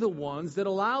 we're the ones that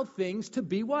allow things to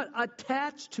be what?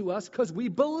 Attached to us because we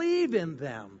believe in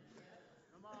them.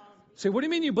 Say, what do you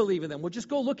mean you believe in them? Well, just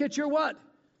go look at your what?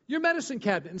 Your medicine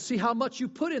cabinet and see how much you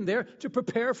put in there to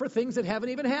prepare for things that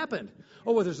haven't even happened.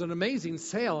 Oh, well, there's an amazing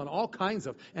sale on all kinds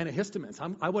of antihistamines.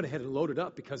 I went ahead and loaded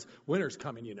up because winter's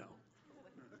coming, you know.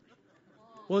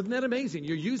 Well, isn't that amazing?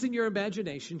 You're using your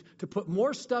imagination to put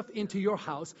more stuff into your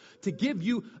house to give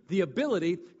you the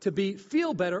ability to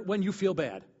feel better when you feel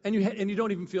bad. And you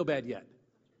don't even feel bad yet.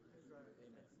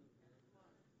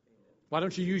 Why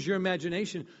don't you use your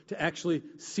imagination to actually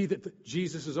see that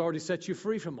Jesus has already set you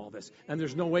free from all this, and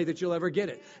there's no way that you'll ever get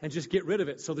it, and just get rid of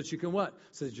it so that you can what?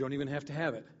 So that you don't even have to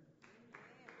have it.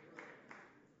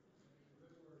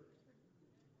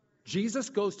 Jesus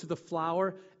goes to the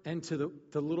flower and to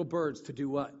the little birds to do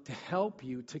what? To help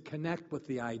you to connect with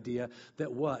the idea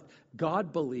that what?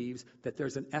 God believes that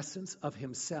there's an essence of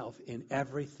himself in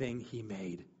everything he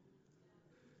made.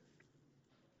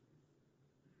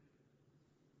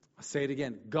 I'll say it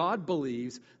again. God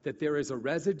believes that there is a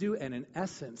residue and an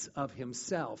essence of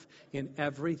himself in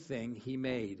everything he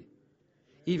made.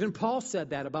 Even Paul said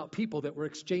that about people that were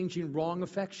exchanging wrong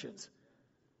affections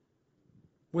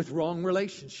with wrong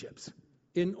relationships,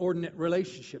 inordinate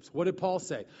relationships. What did Paul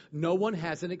say? No one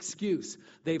has an excuse.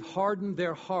 They've hardened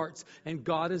their hearts, and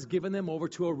God has given them over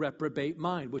to a reprobate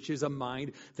mind, which is a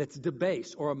mind that's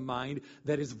debased, or a mind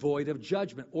that is void of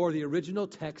judgment. Or the original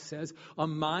text says, a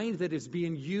mind that is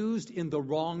being used in the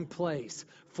wrong place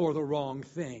for the wrong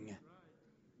thing.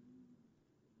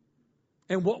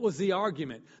 And what was the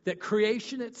argument? That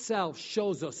creation itself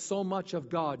shows us so much of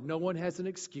God, no one has an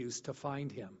excuse to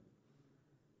find him.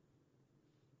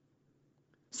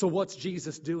 So what's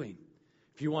Jesus doing?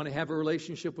 If you want to have a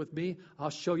relationship with me, I'll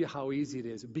show you how easy it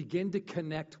is. Begin to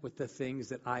connect with the things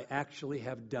that I actually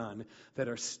have done that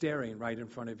are staring right in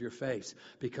front of your face.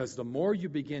 Because the more you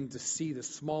begin to see the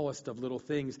smallest of little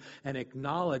things and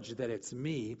acknowledge that it's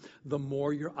me, the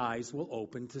more your eyes will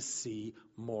open to see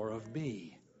more of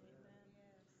me.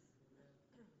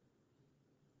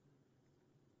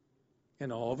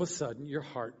 And all of a sudden, your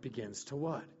heart begins to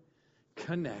what?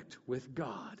 Connect with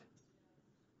God.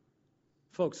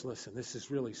 Folks, listen, this is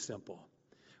really simple.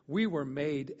 We were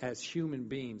made as human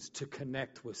beings to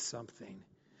connect with something.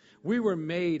 We were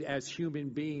made as human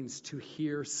beings to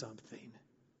hear something,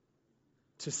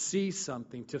 to see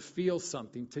something, to feel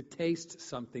something, to taste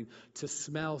something, to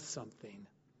smell something.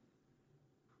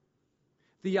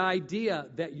 The idea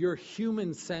that your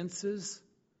human senses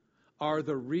are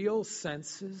the real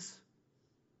senses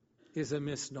is a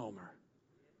misnomer.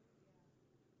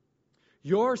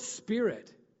 Your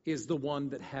spirit is the one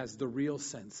that has the real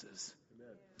senses.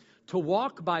 Amen. To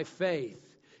walk by faith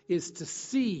is to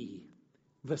see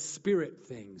the spirit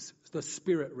things, the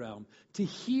spirit realm, to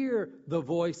hear the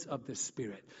voice of the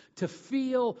Spirit, to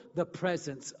feel the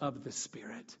presence of the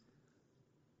Spirit.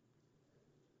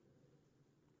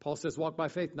 Paul says, walk by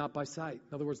faith, not by sight.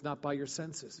 In other words, not by your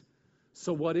senses.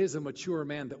 So what is a mature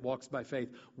man that walks by faith?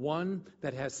 One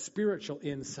that has spiritual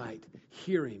insight,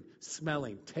 hearing,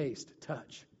 smelling, taste,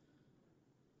 touch.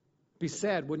 Be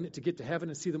sad, wouldn't it, to get to heaven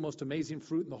and see the most amazing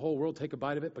fruit in the whole world, take a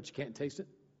bite of it, but you can't taste it?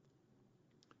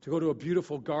 To go to a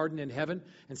beautiful garden in heaven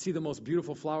and see the most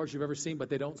beautiful flowers you've ever seen, but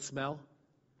they don't smell?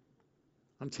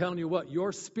 I'm telling you what,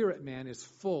 your spirit man is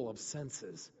full of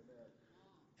senses.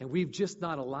 And we've just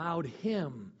not allowed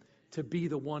him to be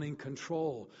the one in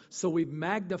control. So we've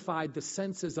magnified the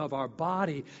senses of our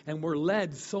body, and we're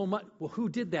led so much. Well, who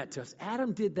did that to us?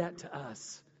 Adam did that to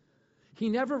us. He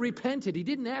never repented. He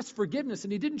didn't ask forgiveness,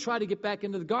 and he didn't try to get back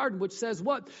into the garden, which says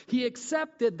what? He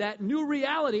accepted that new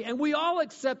reality, and we all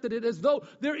accepted it as though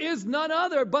there is none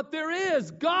other, but there is.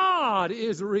 God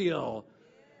is real.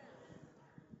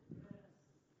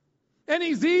 And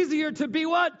he's easier to be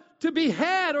what? To be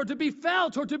had, or to be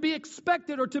felt, or to be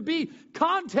expected, or to be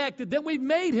contacted than we've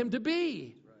made him to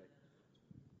be.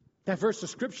 That verse of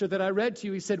scripture that I read to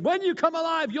you, he said, when you come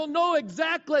alive, you'll know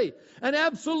exactly and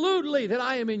absolutely that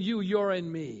I am in you, you're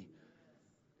in me.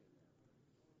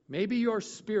 Maybe your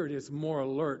spirit is more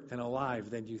alert and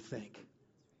alive than you think.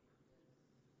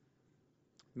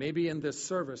 Maybe in this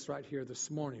service right here this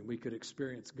morning, we could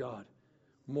experience God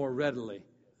more readily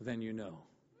than you know.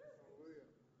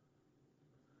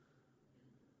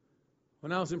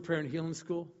 When I was in prayer and healing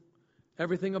school,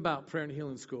 everything about prayer and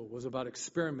healing school was about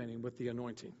experimenting with the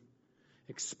anointing.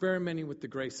 Experimenting with the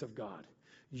grace of God,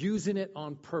 using it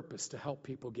on purpose to help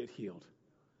people get healed.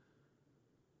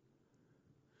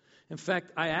 In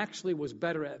fact, I actually was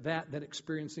better at that than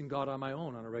experiencing God on my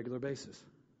own on a regular basis.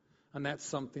 And that's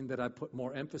something that I put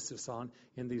more emphasis on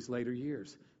in these later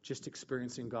years, just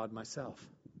experiencing God myself.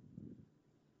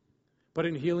 But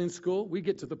in healing school, we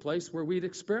get to the place where we'd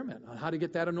experiment on how to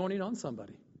get that anointing on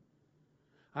somebody.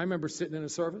 I remember sitting in a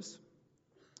service.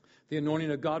 The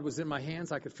anointing of God was in my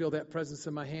hands. I could feel that presence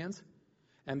in my hands.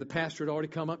 And the pastor had already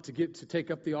come up to take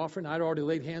up the offering. I'd already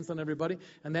laid hands on everybody.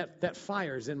 And that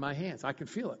fire's in my hands. I could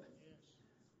feel it.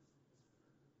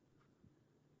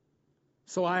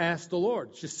 So I asked the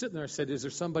Lord, just sitting there, I said, is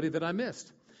there somebody that I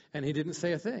missed? And he didn't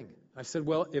say a thing. I said,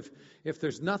 well, if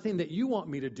there's nothing that you want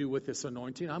me to do with this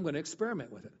anointing, I'm going to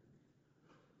experiment with it.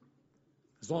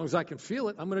 As long as I can feel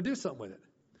it, I'm going to do something with it.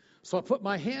 So I put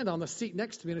my hand on the seat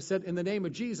next to me and I said, in the name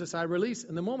of Jesus, I release.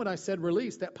 And the moment I said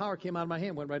release, that power came out of my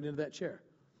hand, went right into that chair.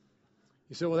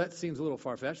 You say, well, that seems a little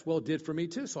far-fetched. Well, it did for me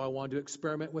too, so I wanted to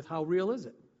experiment with how real is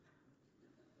it.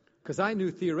 Because I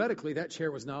knew theoretically that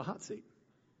chair was now a hot seat.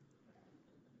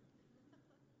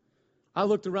 I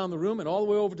looked around the room, and all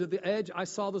the way over to the edge, I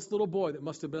saw this little boy that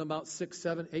must have been about 6,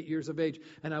 7, 8 years of age.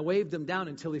 And I waved him down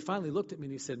until he finally looked at me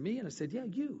and he said, "Me?" And I said, "Yeah,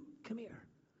 you. Come here."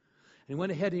 And he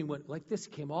went ahead and he went like this.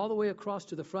 He came all the way across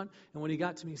to the front. And when he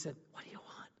got to me, he said, "What do you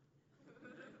want?"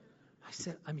 I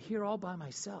said, "I'm here all by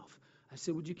myself." I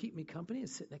said, "Would you keep me company and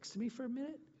sit next to me for a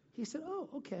minute?" He said, "Oh,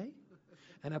 okay."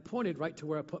 And I pointed right to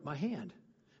where I put my hand.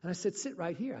 And I said, "Sit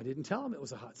right here." I didn't tell him it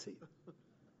was a hot seat.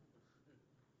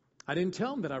 I didn't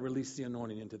tell him that I released the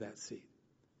anointing into that seat.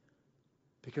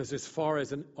 Because as far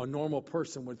as a normal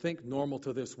person would think, normal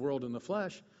to this world in the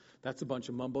flesh, that's a bunch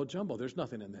of mumbo jumbo. There's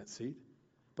nothing in that seat.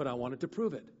 But I wanted to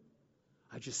prove it.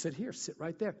 I just said, "Here, sit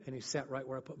right there." And he sat right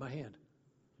where I put my hand.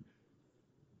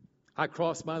 I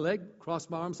crossed my leg, crossed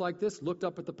my arms like this, looked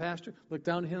up at the pastor, looked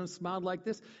down at him and smiled like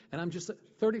this. And I'm just,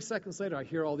 30 seconds later, I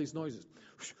hear all these noises.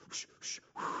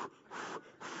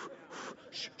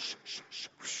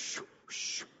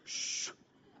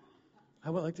 I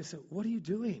went like this. I said, "What are you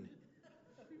doing?"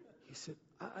 He said,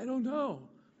 I don't know."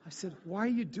 I said, "Why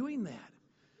are you doing that?"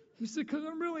 He said, "Because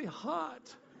I'm really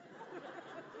hot."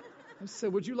 I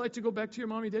said, "Would you like to go back to your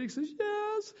mommy and daddy?" He says,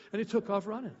 "Yes." And he took off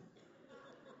running.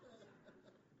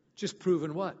 Just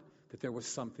proving what? That there was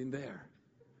something there.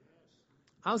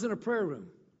 I was in a prayer room.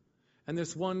 And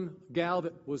this one gal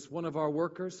that was one of our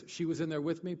workers, she was in there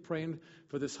with me praying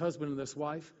for this husband and this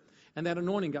wife. And that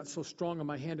anointing got so strong on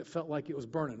my hand, it felt like it was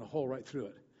burning a hole right through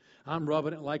it. I'm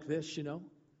rubbing it like this, you know.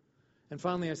 And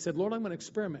finally I said, "Lord, I'm going to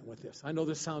experiment with this. I know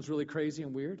this sounds really crazy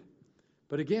and weird.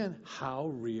 But again, how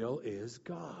real is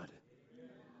God?"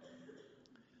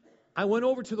 I went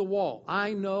over to the wall.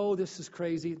 I know this is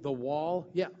crazy. The wall,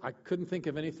 yeah, I couldn't think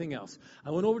of anything else.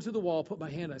 I went over to the wall, put my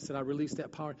hand, I said, I released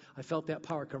that power. I felt that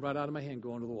power come right out of my hand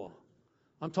going to the wall.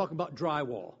 I'm talking about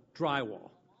drywall,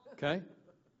 okay?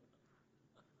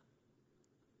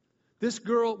 This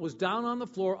girl was down on the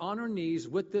floor on her knees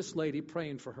with this lady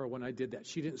praying for her when I did that.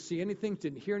 She didn't see anything,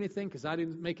 didn't hear anything because I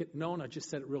didn't make it known. I just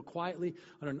said it real quietly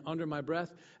under my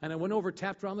breath. And I went over,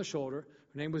 tapped her on the shoulder.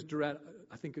 Her name was Dorette.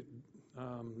 I think,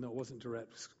 no, it wasn't Dorette.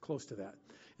 It was close to that.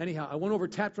 Anyhow, I went over,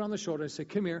 tapped her on the shoulder. I said,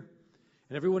 "Come here."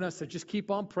 And everyone else said, "Just keep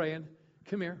on praying.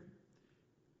 Come here."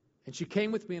 And she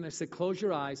came with me and I said, "Close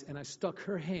your eyes." And I stuck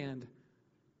her hand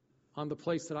on the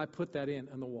place that I put that in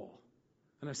on the wall.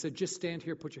 And I said, "Just stand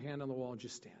here, put your hand on the wall and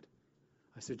just stand."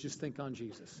 I said, "Just think on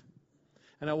Jesus."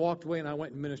 And I walked away and I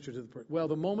went and ministered to the person. Well,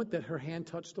 the moment that her hand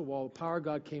touched the wall, the power of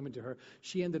God came into her.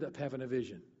 She ended up having a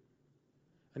vision.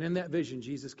 And in that vision,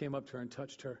 Jesus came up to her and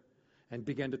touched her and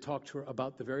began to talk to her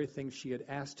about the very thing she had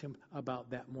asked him about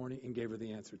that morning and gave her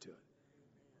the answer to it.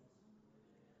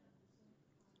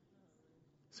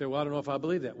 So, well, I don't know if I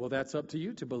believe that. Well, that's up to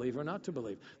you to believe or not to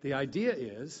believe. The idea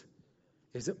is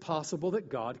it possible that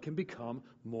God can become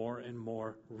more and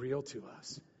more real to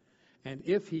us? And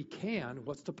if he can,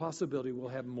 what's the possibility we'll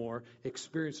have more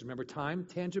experience? Remember, time,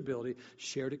 tangibility,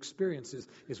 shared experiences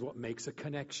is what makes a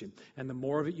connection. And the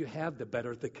more of it you have, the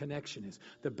better the connection is.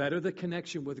 The better the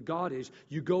connection with God is,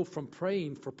 you go from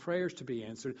praying for prayers to be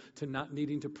answered to not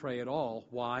needing to pray at all.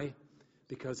 Why?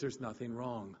 Because there's nothing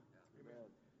wrong.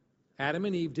 Adam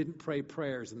and Eve didn't pray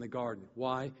prayers in the garden.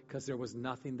 Why? Because there was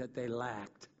nothing that they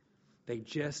lacked. They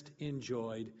just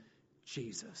enjoyed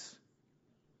Jesus.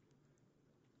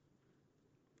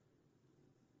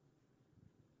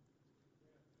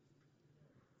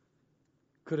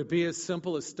 Could it be as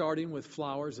simple as starting with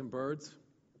flowers and birds?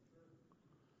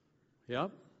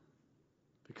 Yep.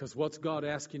 Because what's God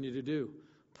asking you to do?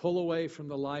 Pull away from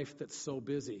the life that's so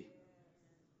busy,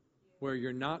 where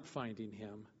you're not finding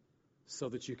him, so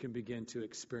that you can begin to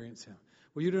experience him.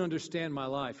 Well, you don't understand my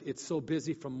life. It's so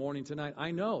busy from morning to night.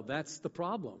 I know, that's the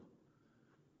problem.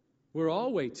 We're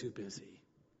all way too busy.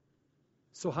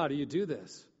 So how do you do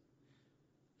this?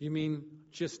 You mean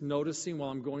just noticing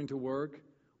while I'm going to work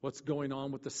what's going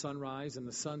on with the sunrise and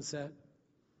the sunset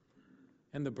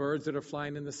and the birds that are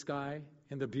flying in the sky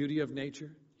and the beauty of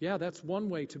nature? Yeah, that's one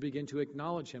way to begin to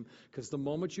acknowledge him, because the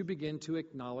moment you begin to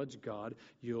acknowledge God,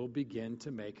 you'll begin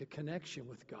to make a connection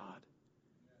with God.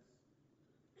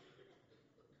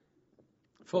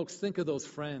 Folks, think of those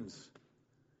friends.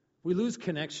 We lose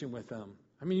connection with them.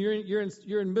 I mean,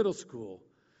 you're in middle school,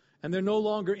 and they're no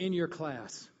longer in your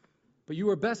class. But you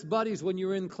were best buddies when you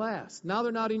were in class. Now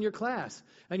they're not in your class,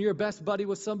 and you're best buddy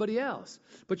with somebody else.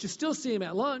 But you still see them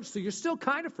at lunch, so you're still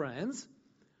kind of friends.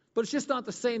 But it's just not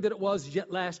the same that it was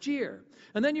yet last year.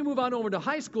 And then you move on over to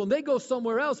high school, and they go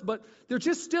somewhere else, but they're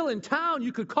just still in town.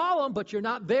 You could call them, but you're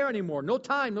not there anymore. No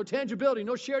time, no tangibility,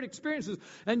 no shared experiences.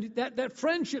 And that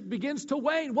friendship begins to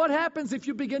wane. What happens if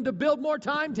you begin to build more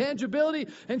time, tangibility,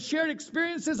 and shared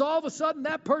experiences? All of a sudden,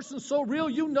 that person's so real,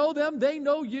 you know them, they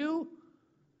know you.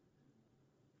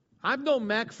 I've known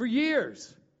Mac for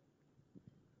years.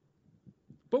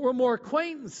 But we're more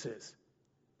acquaintances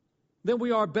than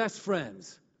we are best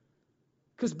friends.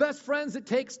 Because best friends, it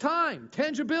takes time,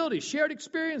 tangibility, shared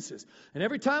experiences. And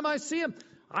every time I see him,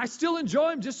 I still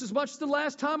enjoy him just as much as the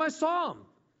last time I saw him.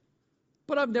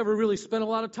 But I've never really spent a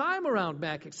lot of time around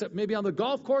Mac, except maybe on the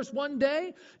golf course one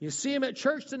day. You see him at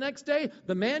church the next day.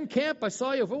 The man camp, I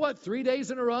saw you for 3 days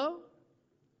in a row?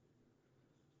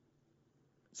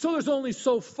 So there's only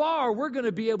so far we're going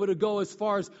to be able to go as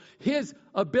far as his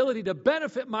ability to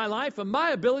benefit my life and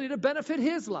my ability to benefit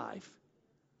his life.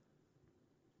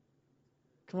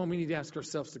 Come on, we need to ask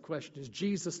ourselves the question, is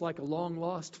Jesus like a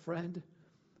long-lost friend?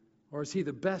 Or is he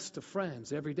the best of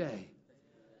friends every day?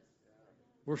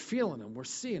 We're feeling him, we're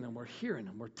seeing him, we're hearing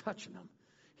him, we're touching him.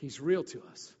 He's real to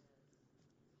us.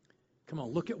 Come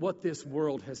on, look at what this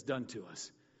world has done to us.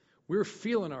 We're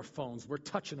feeling our phones, we're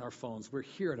touching our phones, we're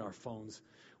hearing our phones,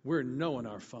 we're knowing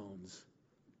our phones.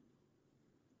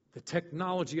 The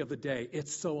technology of the day,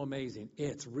 it's so amazing.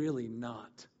 It's really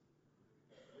not.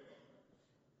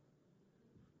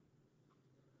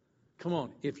 Come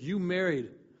on, if you married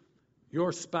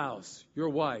your spouse, your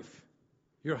wife,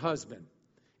 your husband,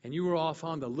 and you were off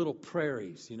on the little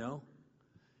prairies,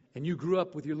 and you grew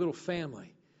up with your little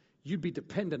family, you'd be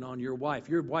dependent on your wife.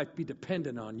 Your wife be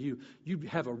dependent on you. You'd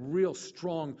have a real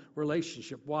strong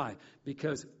relationship. Why?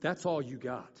 Because that's all you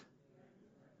got.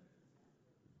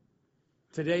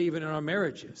 Today, even in our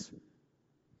marriages,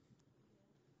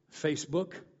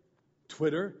 Facebook,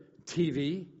 Twitter,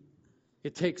 TV,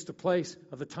 it takes the place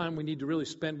of the time we need to really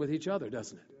spend with each other,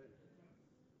 doesn't it?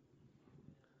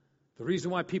 The reason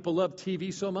why people love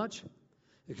TV so much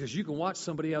is because you can watch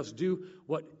somebody else do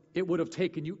what it would have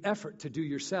taken you effort to do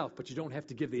yourself, but you don't have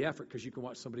to give the effort because you can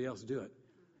watch somebody else do it.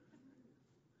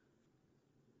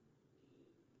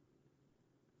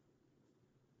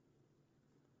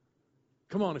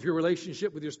 Come on, if your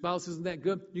relationship with your spouse isn't that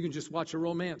good, you can just watch a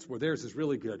romance where theirs is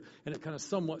really good. And it kind of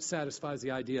somewhat satisfies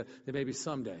the idea that maybe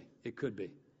someday it could be.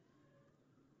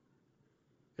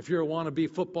 If you're a wannabe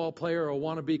football player or a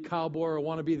wannabe cowboy or a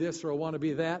wannabe this or a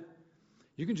wannabe that,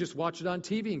 you can just watch it on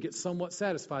TV and get somewhat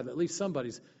satisfied that at least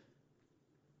somebody's.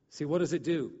 See, what does it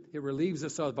do? It relieves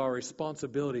us of our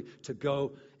responsibility to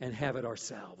go and have it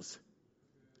ourselves.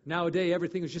 Nowadays,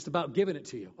 everything is just about giving it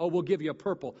to you. Oh, we'll give you a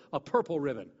purple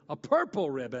ribbon. A purple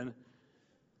ribbon?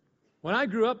 When I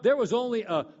grew up, there was only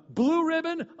a blue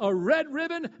ribbon, a red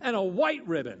ribbon, and a white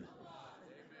ribbon.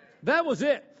 That was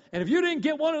it. And if you didn't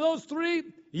get one of those three,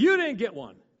 you didn't get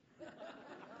one.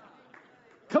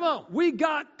 Come on, we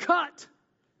got cut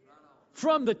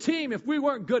from the team if we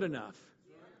weren't good enough.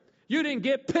 You didn't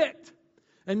get picked.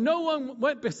 And no one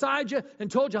went beside you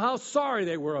and told you how sorry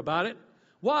they were about it.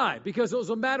 Why? Because it was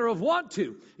a matter of want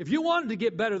to. If you wanted to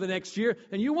get better the next year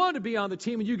and you wanted to be on the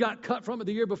team and you got cut from it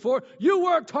the year before, you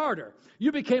worked harder.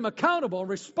 You became accountable and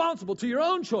responsible to your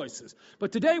own choices.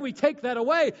 But today we take that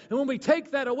away. And when we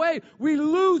take that away, we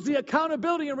lose the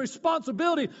accountability and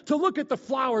responsibility to look at the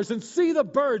flowers and see the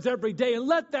birds every day and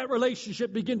let that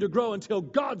relationship begin to grow until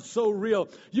God's so real.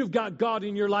 You've got God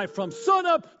in your life from sun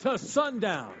up to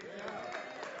sundown.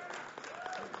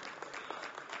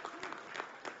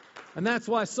 And that's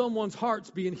why someone's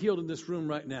heart's being healed in this room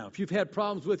right now. If you've had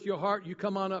problems with your heart, you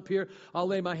come on up here. I'll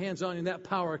lay my hands on you and that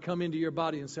power come into your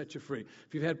body and set you free.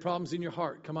 If you've had problems in your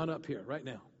heart, come on up here right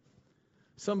now.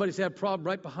 Somebody's had a problem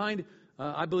right behind,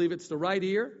 I believe it's the right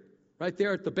ear, right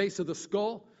there at the base of the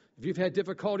skull. If you've had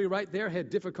difficulty right there, had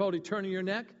difficulty turning your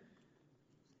neck,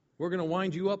 we're going to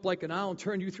wind you up like an owl and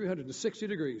turn you 360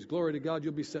 degrees. Glory to God,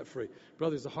 you'll be set free.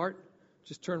 Brothers, the heart,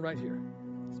 just turn right here.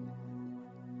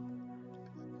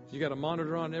 You got a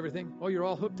monitor on and everything? Oh, you're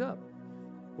all hooked up.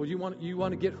 Well, you want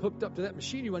to get hooked up to that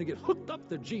machine? You want to get hooked up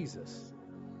to Jesus?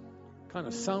 Kind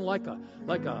of sound like a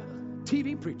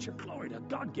TV preacher. Glory to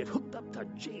God, get hooked up to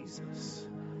Jesus.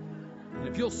 And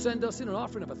if you'll send us in an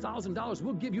offering of $1,000,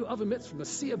 we'll give you oven mitts from the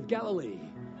Sea of Galilee.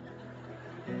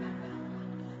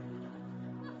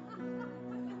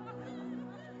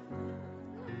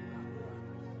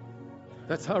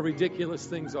 That's how ridiculous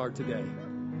things are today.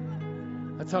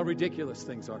 That's how ridiculous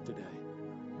things are today.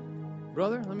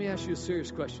 Brother, let me ask you a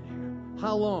serious question here.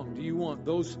 How long do you want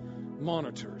those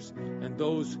monitors and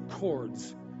those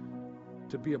cords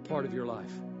to be a part of your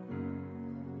life?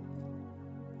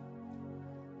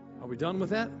 Are we done with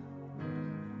that?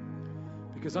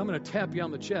 Because I'm going to tap you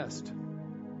on the chest.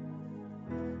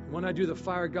 When I do the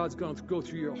fire, God's going to go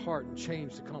through your heart and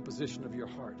change the composition of your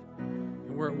heart.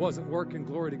 And where it wasn't working,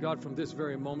 glory to God, from this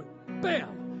very moment,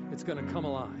 bam, it's going to come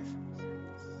alive.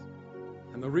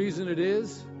 And the reason it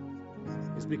is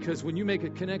because when you make a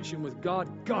connection with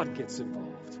God, God gets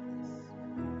involved.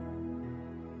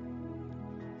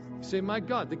 You say, my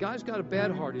God, the guy's got a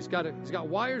bad heart. He's got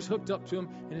wires hooked up to him,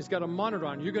 and he's got a monitor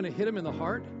on. You're going to hit him in the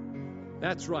heart?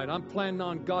 That's right. I'm planning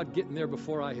on God getting there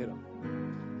before I hit him.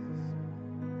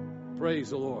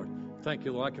 Praise the Lord. Thank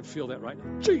you, Lord. I can feel that right now.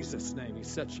 In Jesus' name, He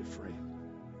sets you free.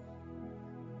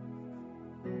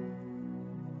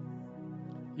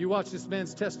 You watch this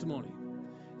man's testimony.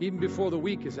 Even before the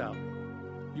week is out.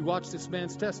 You watch this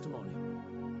man's testimony.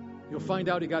 You'll find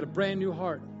out he got a brand new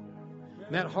heart.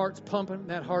 And that heart's pumping.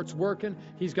 That heart's working.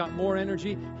 He's got more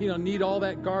energy. He don't need all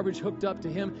that garbage hooked up to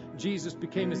him. Jesus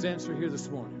became his answer here this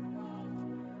morning.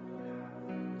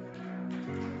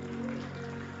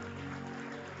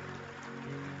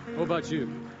 What about you?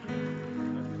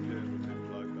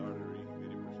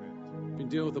 Been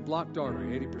dealing with the blocked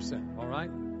artery, 80%. All right?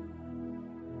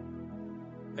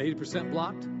 80%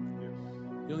 blocked?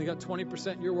 You only got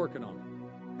 20% you're working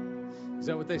on. Is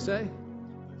that what they say?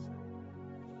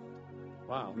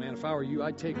 Wow, man, if I were you,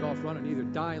 I'd take off running, either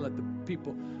die and let the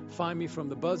people find me from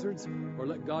the buzzards or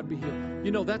let God be healed.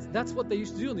 You know, that's what they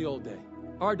used to do in the old day.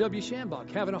 R.W.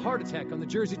 Shambach having a heart attack on the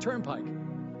Jersey Turnpike.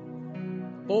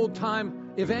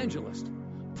 Old-time evangelist.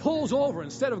 Pulls over,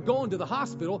 instead of going to the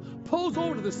hospital, pulls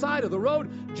over to the side of the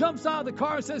road, jumps out of the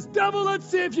car and says, devil, let's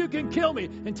see if you can kill me,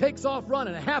 and takes off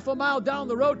running. A half a mile down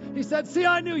the road, he said, see,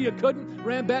 I knew you couldn't.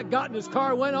 Ran back, got in his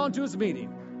car, went on to his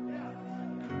meeting.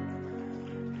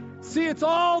 See, it's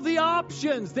all the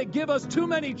options that give us too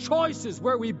many choices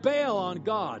where we bail on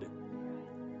God.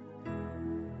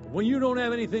 But when you don't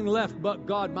have anything left but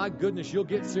God, my goodness, you'll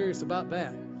get serious about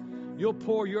that. You'll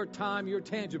pour your time, your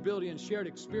tangibility, and shared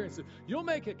experiences. You'll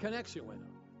make a connection with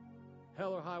Him.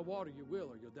 Hell or high water, you will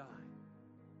or you'll die.